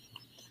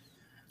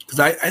because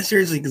I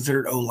seriously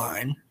considered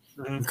O-line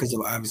because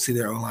of obviously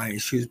their O-line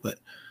issues, but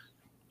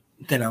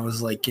then I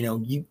was like, you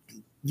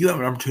have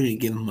an opportunity to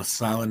give him a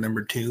solid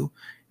number 2.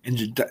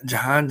 And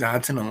Jahan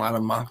Johnson, a lot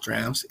of mock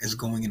drafts, is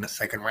going in the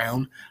second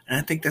round, and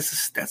I think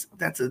that's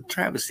a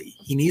travesty.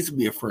 He needs to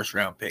be a first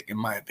round pick, in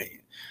my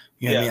opinion.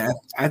 You know what I mean?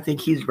 I think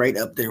he's right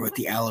up there with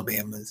the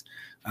Alabamas,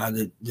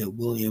 the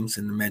Williams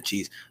and the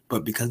Mechis.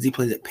 But because he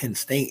played at Penn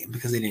State and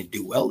because they didn't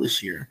do well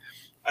this year,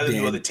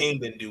 the team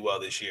didn't do well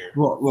this year.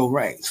 Well,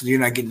 right. So you're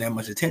not getting that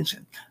much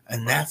attention,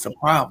 and that's a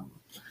problem.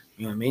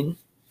 You know what I mean?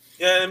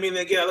 Yeah, I mean,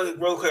 again, I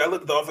look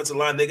at the offensive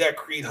line. They got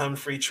Creed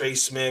Humphrey, Trey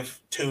Smith,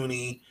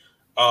 Tooney,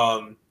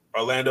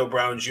 Orlando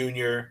Brown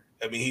Jr.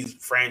 I mean, he's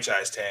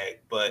franchise tag,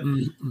 but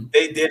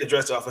they did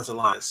address the offensive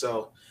line.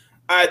 So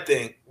I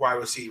think wide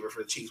receiver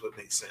for the Chiefs would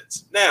make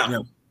sense.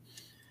 Now,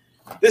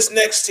 this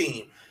next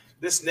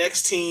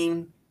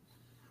team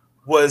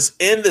was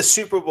in the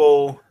Super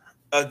Bowl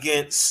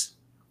against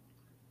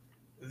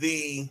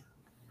the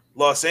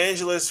Los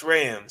Angeles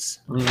Rams.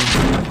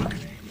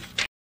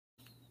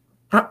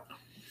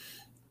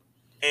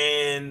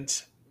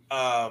 And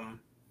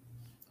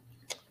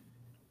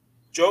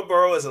Joe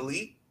Burrow is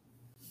elite.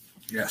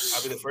 Yes.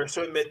 I'll be the first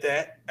to admit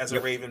that as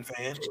a Raven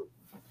fan.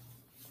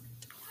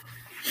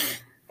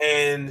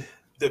 And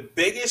the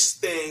biggest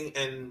thing,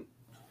 and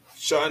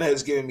Sean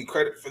has given me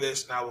credit for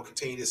this, and I will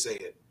continue to say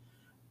it,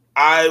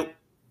 I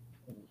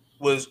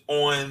was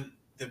on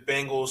the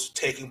Bengals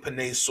taking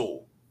Penei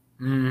Sewell.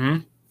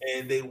 And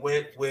they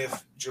went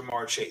with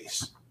Jamar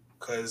Chase.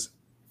 Because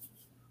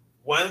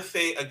one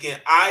thing, again,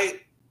 I'm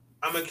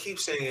going to keep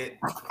saying it,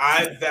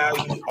 I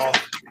value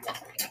offense,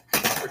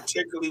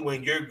 particularly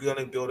when you're going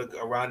to build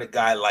around a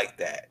guy like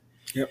that.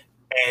 Yep.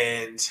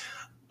 And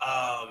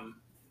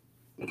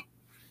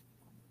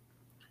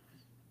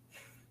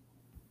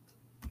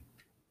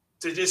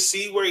to just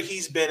see where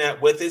he's been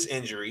at with his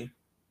injury,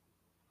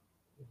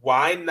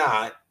 why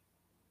not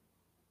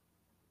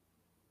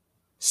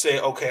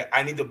say, okay,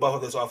 I need to buff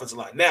up this offensive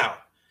line. Now,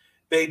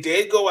 they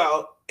did go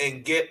out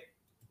and get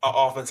an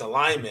offensive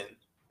lineman,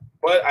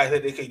 but I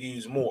think they could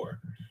use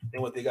more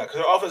than what they got. Because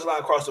their offensive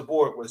line across the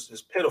board was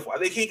just pitiful. I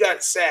think he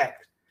got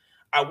sacked.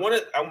 I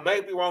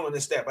might be wrong on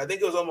this stat, but I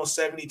think it was almost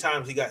 70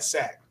 times he got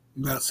sacked.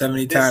 About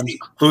 70 times,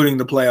 including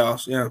the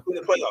playoffs. Yeah.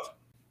 Including the playoffs.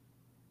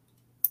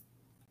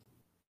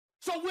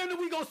 So when are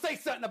we going to say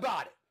something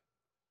about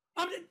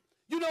it?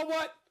 You know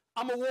what?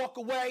 I'm going to walk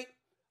away.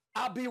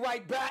 I'll be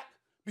right back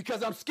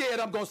because I'm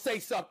scared I'm going to say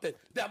something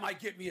that might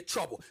get me in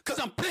trouble because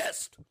I'm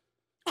pissed.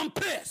 I'm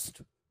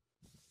pissed.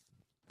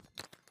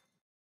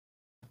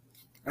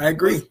 I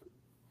agree.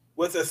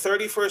 With the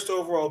 31st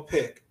overall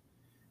pick,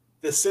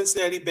 the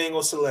Cincinnati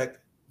Bengals select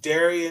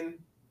Darian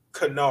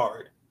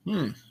Kennard.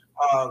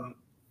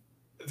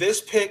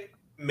 This pick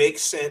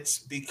makes sense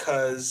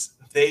because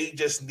they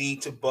just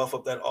need to buff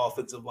up that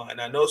offensive line.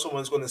 I know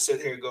someone's going to sit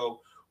here and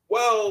go,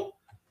 well,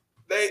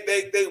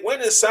 they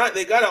went inside,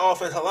 they got an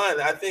offensive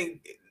line. I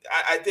think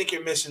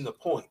you're missing the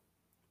point.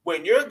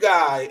 When your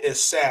guy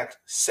is sacked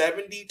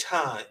 70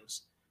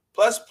 times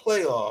plus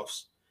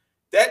playoffs,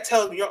 that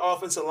tells me your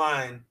offensive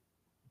line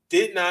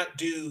did not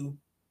do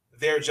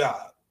their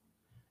job.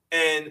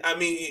 And I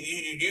mean,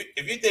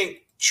 if you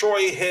think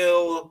Troy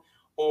Hill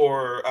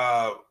or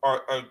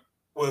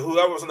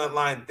whoever was on that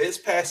line this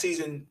past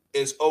season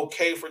is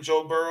okay for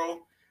Joe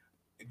Burrow,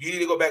 you need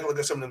to go back and look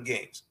at some of them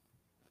games.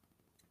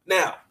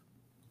 Now,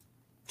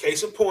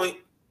 case in point,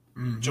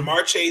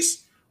 Jamar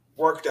Chase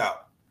worked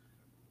out.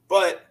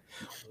 But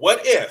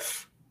what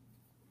if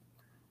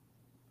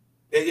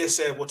they just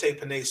said, we'll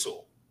take Penei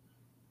Sewell?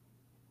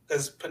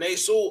 because Penei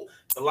Sewell,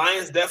 the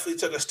Lions definitely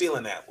took a steal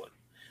in that one.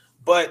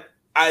 But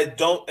I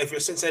don't. If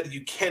you're Cincinnati,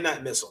 you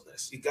cannot miss on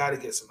this. You got to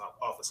get some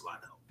offensive line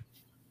help.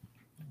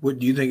 What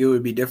do you think it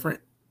would be different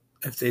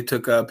if they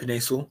took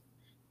Penei Sewell?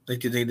 Like,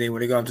 do you think they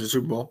would have gone to the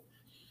Super Bowl?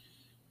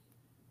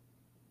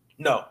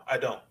 No, I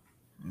don't.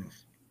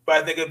 But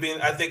I think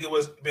it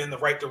was been the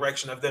right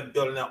direction of them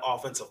building that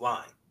offensive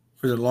line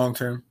For the long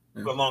term?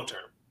 Yeah. for long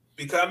term.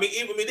 Because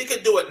they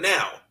can do it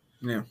now.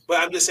 Yeah. But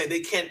I'm just saying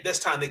they can't. This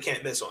time they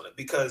can't miss on it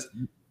because.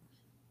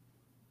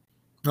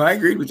 No, I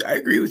agree with you. I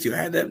agree with you. I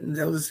had that.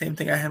 That was the same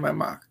thing I had in my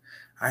mock.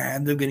 I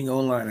had them getting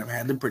O-line. I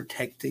had them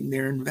protecting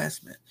their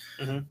investment.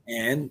 Mm-hmm.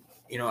 And,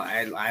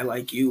 I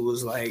like you,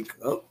 was like,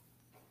 oh,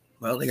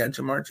 well, they got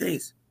Jamar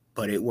Chase.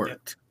 But it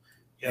worked.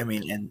 Yep. I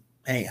mean, and,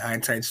 hey,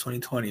 hindsight's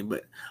 2020.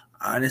 But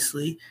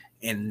honestly,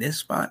 in this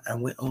spot, I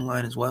went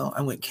O-line as well.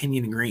 I went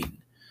Kenyon Green.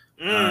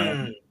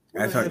 I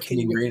thought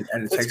Kenyon Green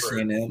at Texas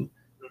A&M,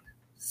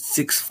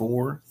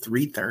 6'4",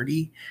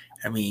 330.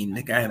 I mean,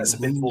 the guy moves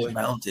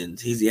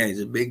mountains. He's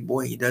a big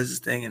boy. He does his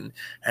thing, and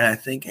I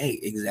think, hey,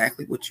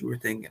 exactly what you were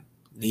thinking.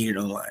 Needed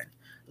O-line.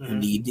 You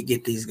need to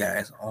get these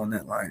guys on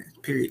that line.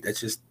 Period.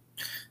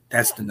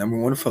 That's the number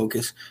one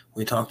focus.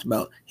 We talked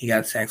about he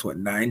got sacked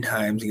 9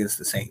 times against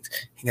the Saints.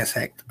 He got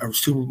sacked a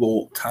Super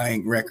Bowl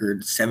tying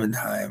record 7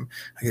 times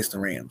against the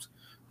Rams.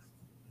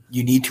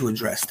 You need to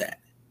address that.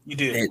 You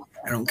do.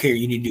 I don't care.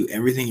 You need to do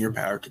everything in your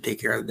power to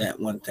take care of that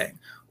one thing.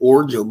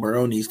 Or Joe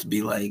Burrow needs to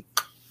be like,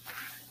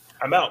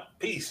 I'm out.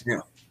 Peace. Yeah.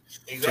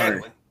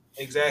 Exactly. Sorry.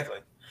 Exactly.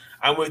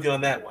 I'm with you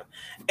on that one.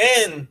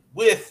 And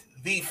with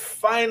the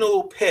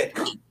final pick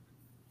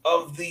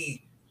of the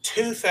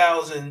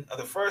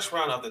first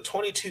round of the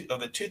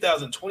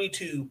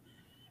 2022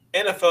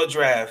 NFL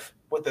draft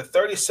with the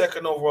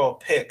 32nd overall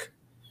pick,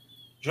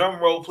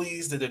 drum roll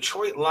please, the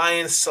Detroit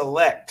Lions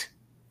select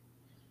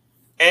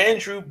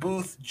Andrew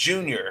Booth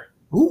Jr.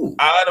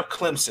 Out of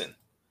Clemson.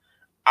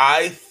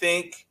 I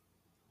think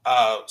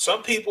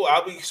some people, I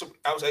was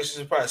actually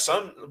surprised.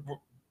 Some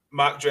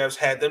mock drafts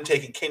had them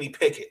taking Kenny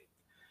Pickett.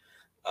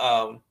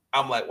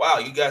 I'm like, wow,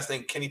 you guys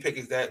think Kenny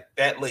Pickett's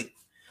that late?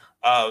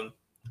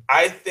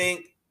 I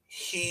think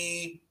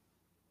he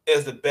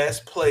is the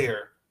best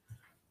player.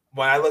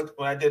 When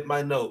I did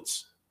my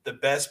notes, the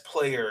best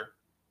player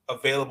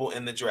available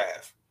in the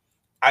draft.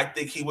 I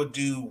think he would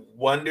do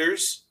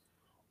wonders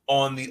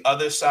on the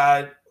other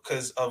side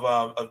because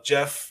of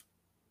Jeff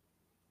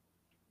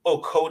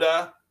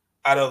Okudah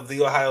out of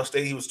the Ohio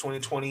State. He was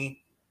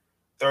 2020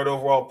 third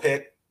overall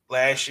pick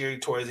last year.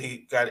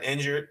 He got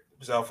injured. He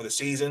was out for the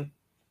season.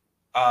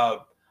 I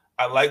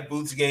like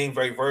Booth's game,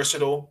 very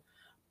versatile.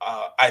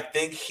 I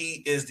think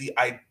he is the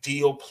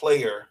ideal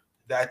player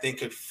that I think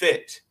could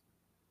fit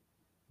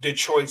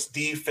Detroit's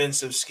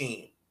defensive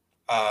scheme.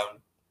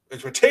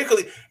 It's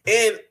particularly,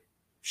 and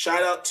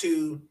shout out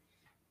to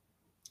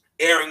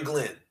Aaron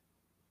Glenn.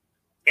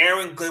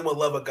 Aaron Glenn would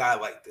love a guy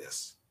like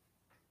this.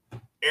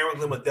 Aaron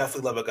Glenn would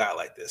definitely love a guy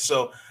like this.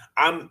 So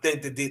I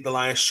think the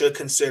Lions should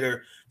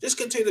consider just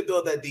continue to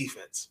build that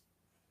defense.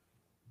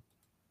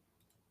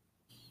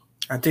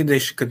 I think they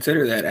should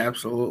consider that,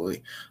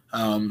 absolutely.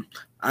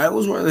 I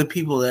was one of the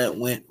people that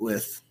went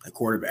with a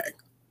quarterback.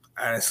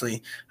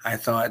 Honestly, I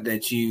thought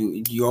that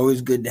you're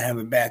always good to have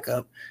a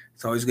backup.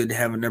 It's always good to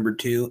have a number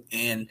 2,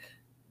 and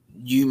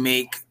you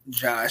make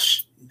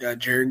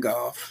Jared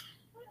Goff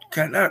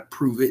kind of not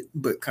prove it,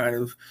 but kind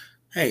of,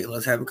 hey,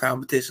 let's have a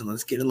competition.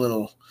 Let's get a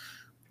little.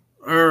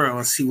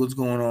 Let's see what's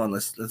going on.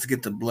 Let's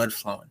get the blood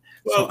flowing.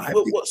 Well,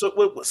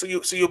 so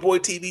your boy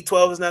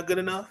TB12 is not good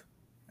enough?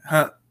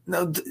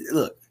 No,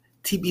 look,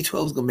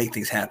 TB12 is gonna make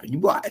things happen. You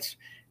watch.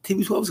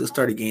 TB12 is gonna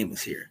start a game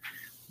this year,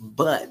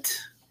 but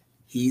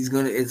it's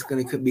gonna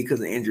be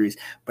because of injuries.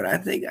 But I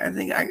think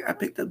I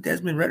picked up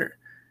Desmond Ridder.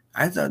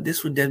 I thought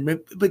this was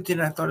Desmond, but then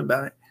I thought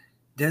about it,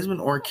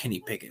 Desmond or Kenny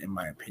Pickett, in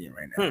my opinion,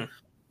 right now,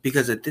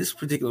 because at this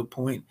particular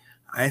point,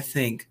 I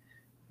think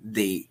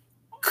they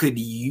could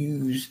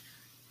use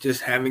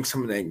just having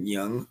some of that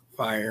young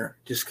fire,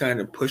 just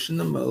kind of pushing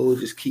the mode,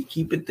 just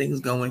keeping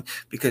things going.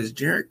 Because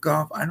Jared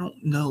Goff, I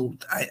don't know.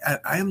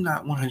 I am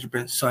not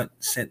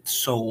 100%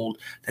 sold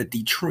that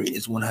Detroit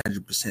is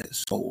 100%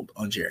 sold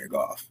on Jared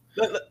Goff.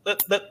 Let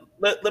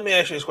me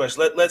ask you this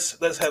question. Let's have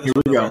this on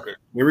the record.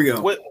 Here we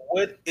go.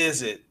 What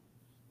is it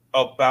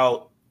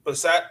about?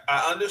 Besides,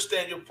 I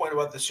understand your point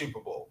about the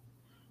Super Bowl.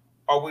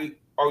 Are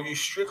you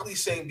strictly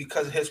saying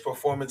because of his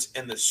performance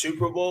in the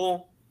Super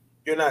Bowl,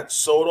 you're not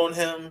sold on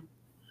him?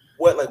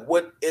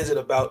 What is it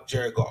about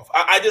Jared Goff?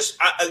 If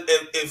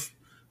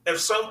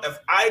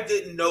I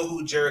didn't know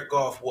who Jared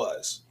Goff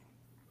was,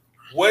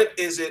 what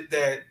is it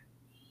that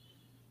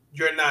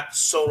you're not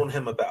sold on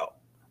him about?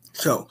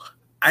 So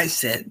I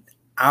said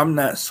I'm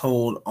not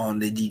sold on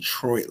the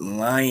Detroit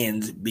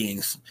Lions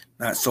being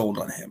not sold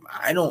on him.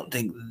 I don't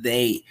think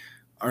they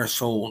are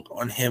sold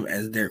on him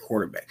as their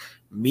quarterback.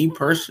 Me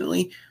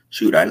personally,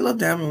 shoot, I'd love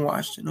to have him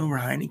Washington over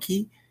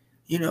Heineke.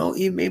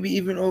 Maybe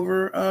even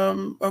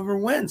over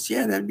Wentz.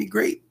 Yeah, that'd be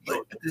great.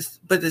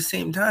 But at the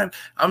same time,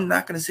 I'm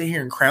not going to sit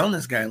here and crown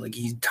this guy like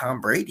he's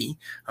Tom Brady.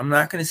 I'm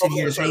not going to sit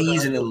here and say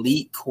he's an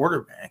elite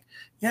quarterback.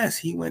 Yes,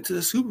 he went to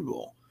the Super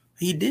Bowl.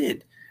 He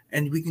did,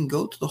 and we can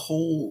go to the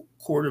whole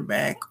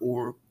quarterback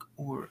or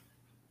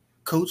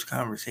coach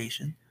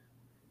conversation.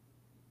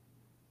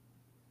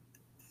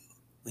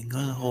 We can go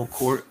to the whole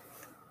court.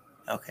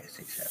 Okay,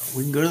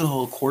 we can go to the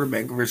whole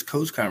quarterback versus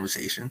coach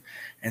conversation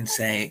and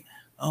say,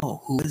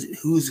 "Oh, who is it?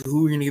 Who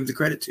are we going to give the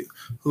credit to?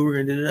 Who are we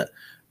going to do that?"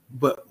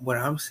 But what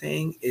I'm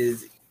saying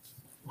is,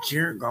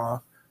 Jared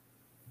Goff,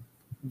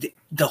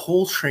 the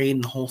whole trade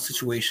and the whole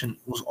situation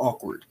was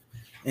awkward,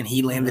 and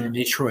he landed in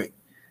Detroit.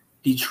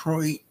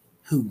 Detroit,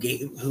 who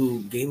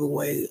gave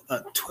away a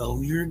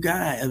 12-year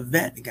guy, a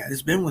vet, the guy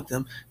that's been with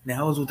them,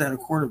 now is without a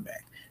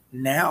quarterback.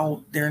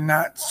 Now they're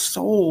not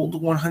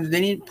sold 100. They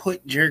didn't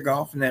put Jared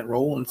Goff in that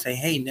role and say,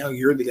 "Hey, now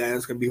you're the guy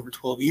that's going to be here for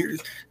 12 years."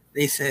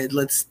 They said,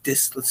 "Let's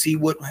see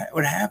what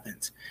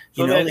happens."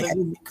 They had a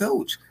new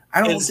coach.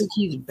 I don't think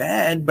he's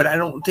bad, but I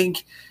don't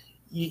think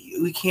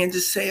we can't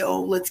just say,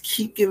 "Oh, let's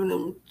keep giving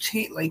them a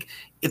chance." Like,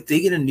 if they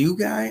get a new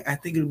guy, I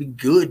think it'll be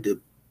good to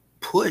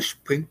put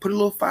a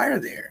little fire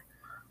there.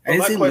 I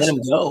didn't say let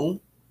him go.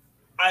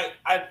 I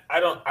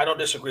don't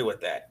disagree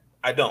with that.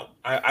 I don't.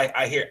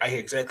 I hear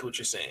exactly what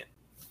you're saying.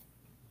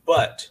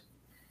 But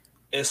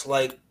it's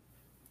like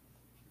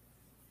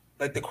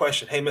the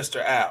question, hey,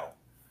 Mr. Al,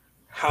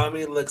 how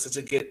many licks does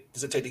it take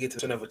to get to the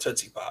center of a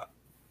Tootsie Pop?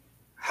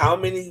 How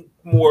many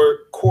more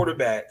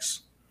quarterbacks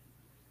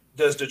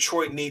does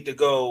Detroit need to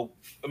go?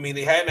 I mean,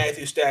 they had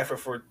Matthew Stafford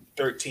for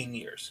 13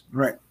 years.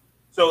 Right.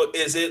 So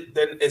is it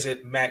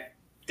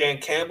Dan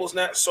Campbell's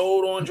not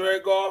sold on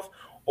Jared Goff,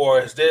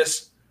 or is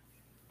this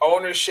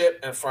ownership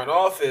and front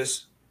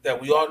office that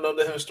we all know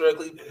that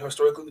historically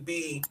to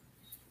be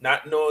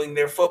not knowing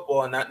their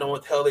football and not knowing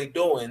what the hell they're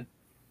doing,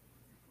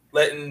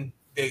 letting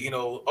their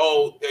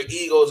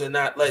egos and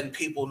not letting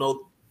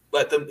people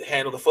let them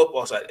handle the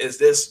football side? Is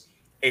this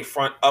a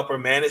upper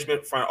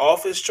management front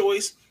office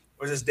choice,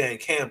 or is this Dan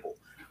Campbell?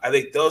 I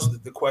think those are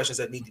the questions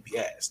that need to be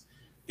asked,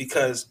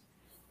 because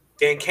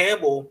Dan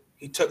Campbell,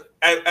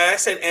 I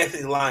said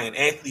Anthony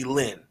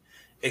Lynn,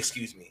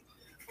 excuse me.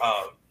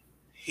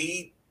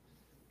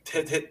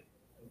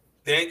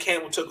 Dan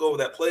Campbell took over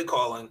that play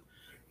calling,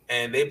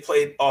 and they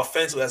played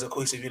offensively as a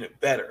cohesive unit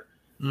better.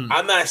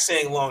 I'm not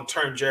saying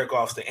long-term Jared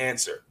Goff's the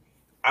answer.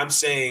 I'm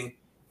saying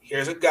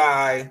here's a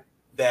guy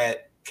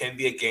that can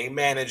be a game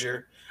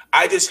manager.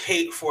 I just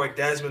hate for a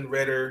Desmond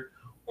Ridder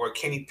or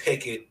Kenny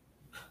Pickett,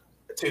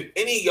 to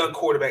any young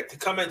quarterback, to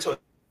come into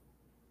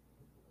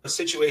a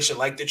situation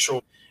like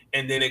Detroit,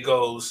 and then it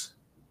goes,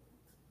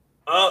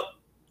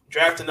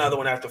 draft another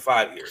one after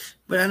 5 years.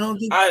 But I don't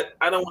think I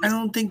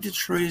don't think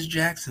Detroit is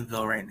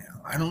Jacksonville right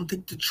now. I don't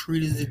think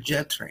Detroit is the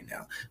Jets right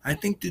now. I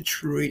think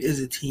Detroit is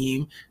a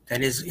team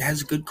that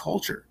has a good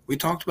culture. We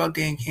talked about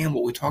Dan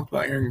Campbell. We talked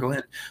about Aaron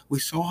Glenn. We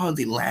saw how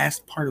the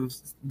last part of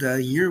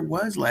the year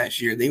was last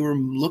year. They were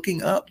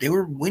looking up. They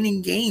were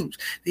winning games.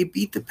 They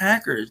beat the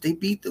Packers. They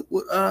beat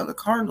the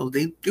Cardinals.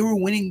 They were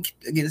winning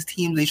against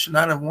teams they should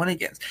not have won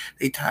against.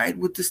 They tied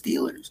with the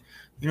Steelers.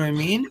 You know what I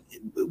mean?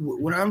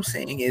 What I'm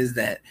saying is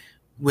that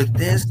with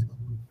this,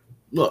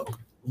 look,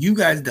 you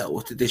guys dealt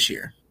with it this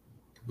year.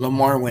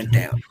 Lamar went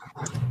down.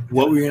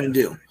 What were we going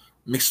to do?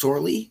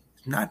 McSorley,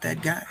 not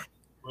that guy.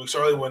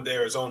 McSorley went to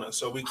Arizona,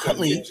 so we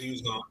couldn't get him, so he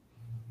was gone.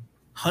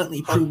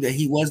 Huntley proved that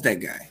he was that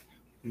guy.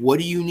 What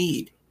do you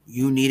need?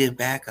 You need a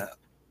backup.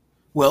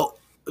 Well,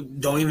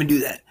 don't even do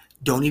that.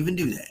 Don't even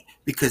do that.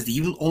 Because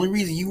the only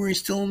reason you were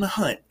still in the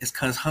hunt is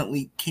because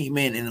Huntley came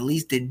in and at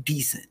least did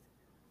decent.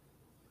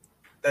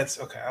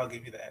 That's okay. I'll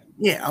give you that.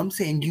 Yeah, I'm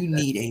saying you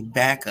need a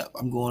backup.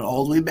 I'm going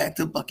all the way back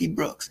to Bucky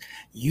Brooks.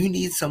 You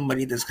need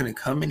somebody that's going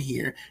to come in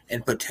here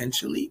and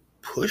potentially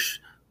push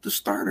the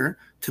starter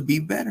to be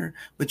better,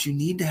 but you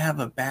need to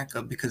have a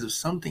backup, because if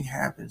something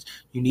happens,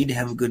 you need to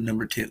have a good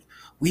number two.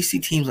 We see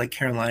teams like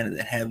Carolina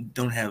that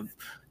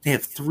they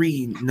have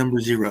 3 number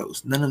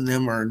zeros. None of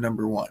them are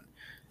number 1.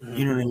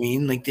 You know what I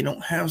mean? Like, they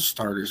don't have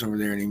starters over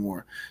there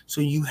anymore. So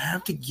you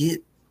have to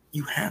get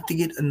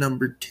a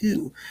number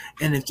 2.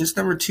 And if this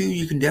number 2,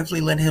 you can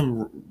definitely let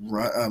him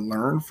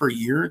learn for a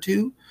year or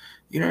two.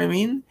 You know what I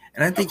mean?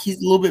 And I think he's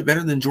a little bit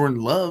better than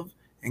Jordan Love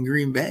in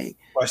Green Bay.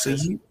 Watch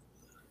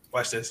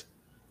this.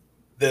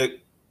 The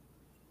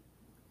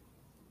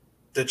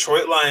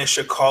Detroit Lions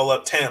should call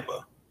up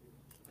Tampa.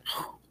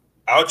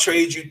 I'll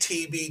trade you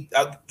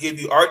I'll give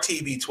you our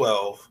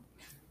TB12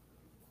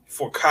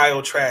 for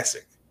Kyle Trask.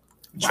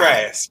 Wow.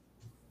 Trask.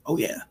 Oh,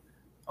 yeah.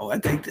 Oh, I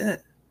take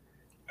that.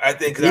 I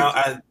think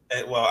everyone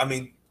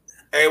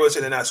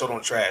said they're not sold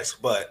on Trask,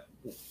 but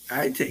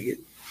I take it.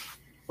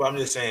 But I'm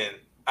just saying,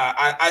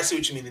 I see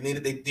what you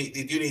mean. They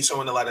do need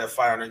someone to light that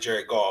fire under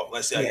Jared Goff.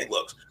 Let's see how he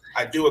looks.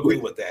 I do agree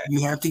with that.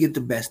 You have to get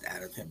the best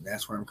out of him.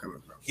 That's where I'm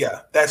coming from. Yeah,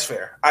 that's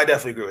fair. I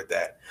definitely agree with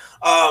that.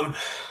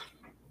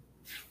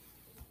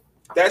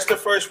 That's the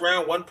first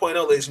round,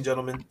 1.0, ladies and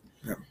gentlemen.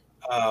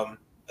 Yeah.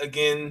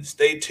 Again,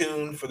 stay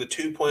tuned for the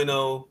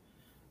 2.0.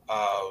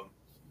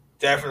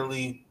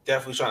 definitely,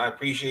 Sean, I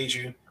appreciate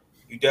you.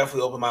 You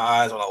definitely opened my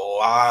eyes on a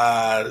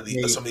lot of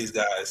some of these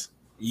guys.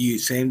 You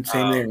same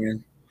there,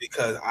 man.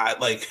 Because I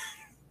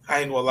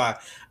ain't gonna lie.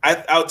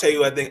 I'll tell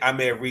you, I think I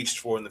may have reached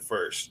for in the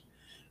first.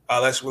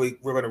 We're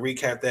going to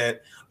recap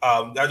that.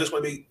 I just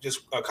want to be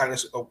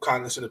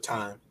cognizant of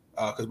time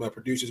because my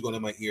producer's going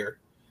in my ear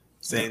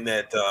saying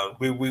that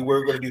we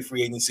were going to do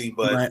free agency,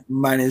 but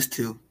mine is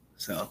too.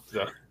 So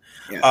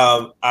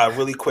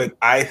really quick,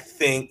 I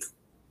think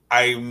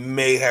I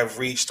may have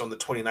reached on the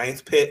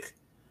 29th pick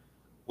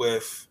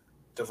with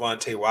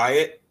Devontae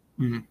Wyatt,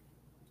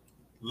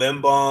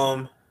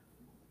 Limbaum,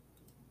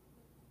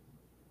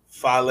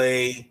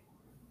 Fale,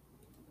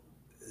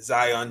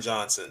 Zion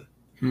Johnson.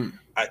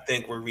 I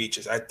think we're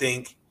reaches. I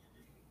think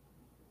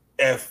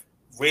if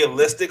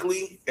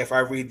realistically, if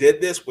I redid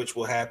this, which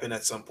will happen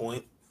at some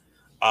point,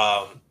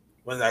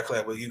 when I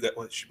collab with you,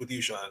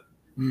 Sean,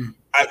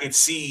 I could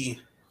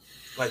see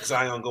like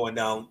Zion going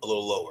down a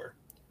little lower.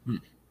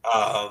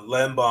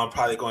 Limbaum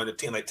probably going to a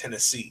team like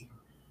Tennessee.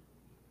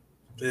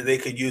 They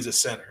could use a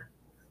center.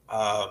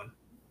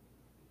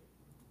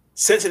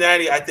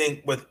 Cincinnati, I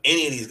think with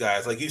any of these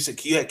guys, like you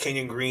said, you had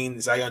Kenyon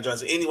Green, Zion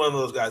Johnson, any one of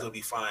those guys would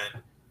be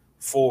fine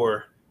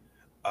for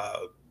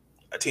a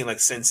team like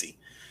Cincy.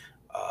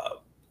 I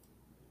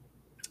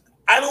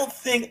don't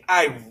think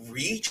I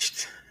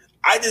reached.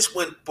 I just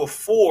went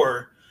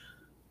before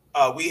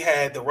we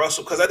had the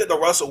Russell, because I think the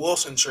Russell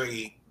Wilson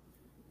trade,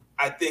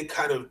 I think,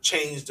 kind of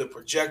changed the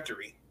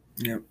trajectory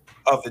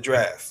of the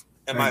draft,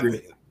 in my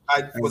opinion.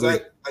 I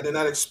did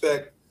not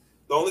expect.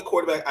 The only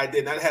quarterback I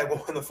did not have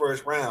go in the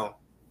first round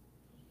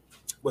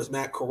was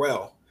Matt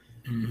Corral.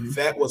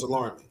 That was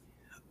alarming.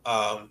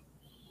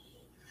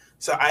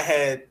 So I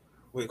had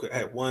four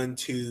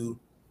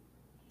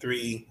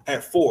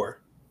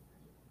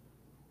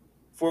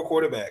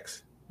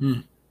quarterbacks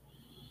in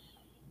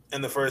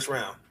the first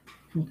round.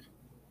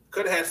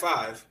 Could have had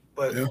five,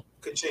 but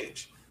could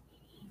change.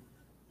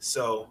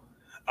 So,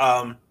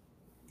 y'all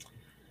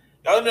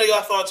know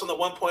y'all thoughts on the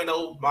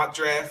 1.0 mock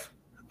draft.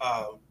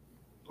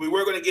 We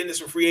were going to get into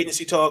some free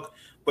agency talk,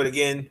 but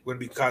again, we're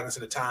going to be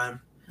cognizant of time.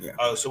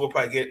 So we'll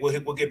probably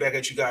we'll get back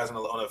at you guys on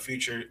a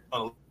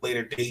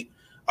later date.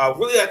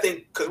 Really, I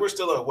think because we're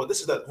still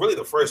this is really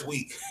the first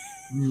week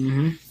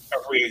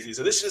of free agency,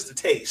 so this is just a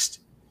taste.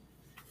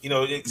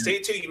 Stay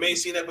tuned. You may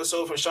see an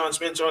episode from Sean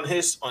Spencer on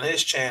his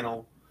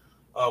channel.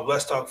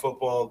 Let's Talk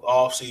Football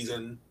off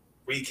season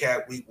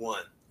recap week 1.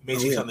 You may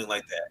see something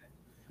like that.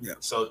 Yeah.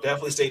 So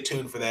definitely stay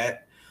tuned for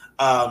that.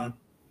 The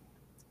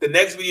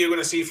next video you're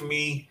going to see from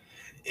me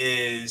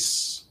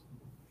is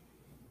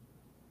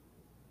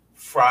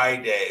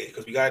Friday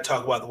because we got to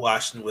talk about the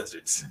Washington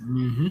Wizards.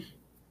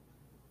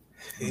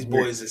 These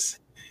boys is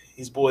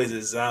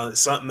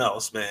something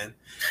else, man.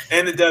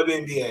 And the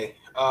WNBA.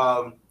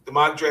 The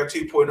mock draft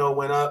 2.0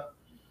 went up.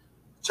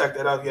 Check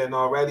that out if you hadn't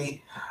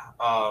already.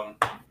 I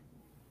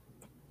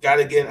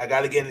gotta get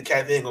into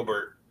Kathy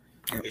Engelbert.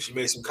 She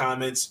made some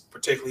comments,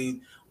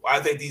 particularly.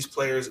 I think these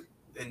players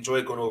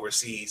enjoy going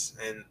overseas,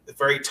 and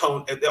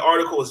the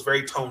article was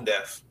very tone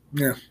deaf.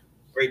 Yeah,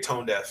 very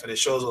tone deaf, and it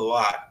shows a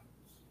lot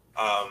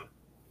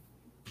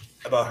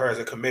about her as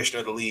a commissioner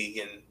of the league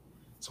and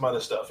some other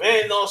stuff,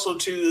 and also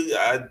too,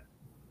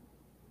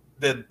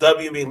 the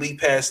WNBA League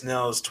Pass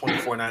now is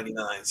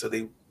 $24.99, so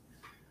they.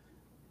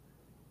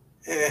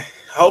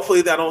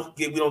 Hopefully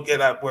we don't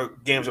get out where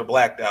games are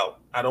blacked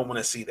out. I don't want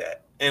to see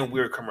that and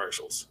weird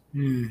commercials.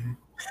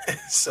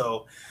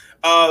 So,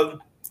 and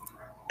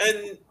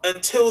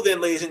until then,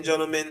 ladies and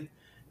gentlemen,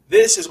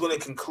 this is going to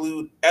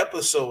conclude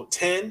episode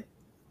 10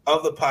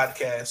 of the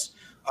podcast.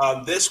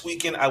 This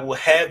weekend, I will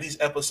have these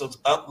episodes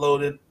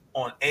uploaded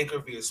on Anchor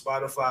via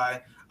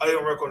Spotify. I'll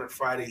even work on it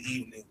Friday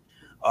evening.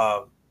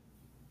 But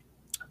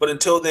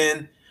until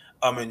then,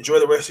 enjoy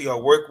the rest of your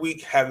work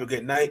week. Have a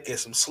good night. Get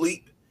some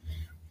sleep.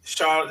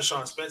 Shout out to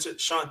Sean Spencer.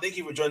 Sean, thank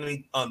you for joining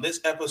me on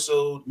this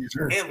episode. Yes,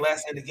 and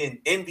last night again,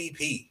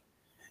 MVP.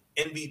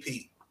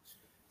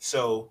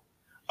 So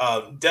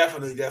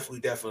definitely.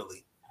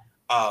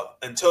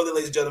 Until then,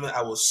 ladies and gentlemen,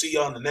 I will see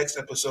y'all in the next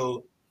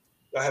episode.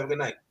 Y'all have a good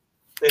night.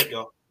 Thank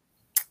y'all.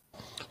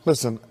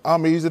 Listen,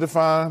 I'm easy to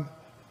find.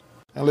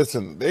 And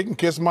listen, they can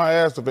kiss my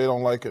ass if they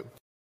don't like it.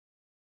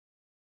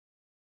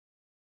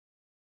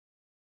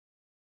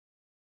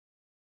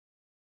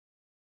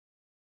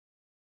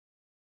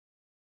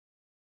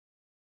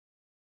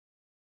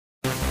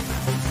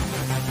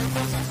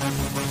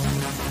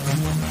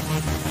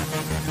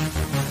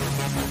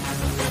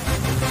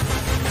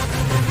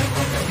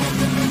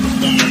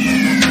 Yeah.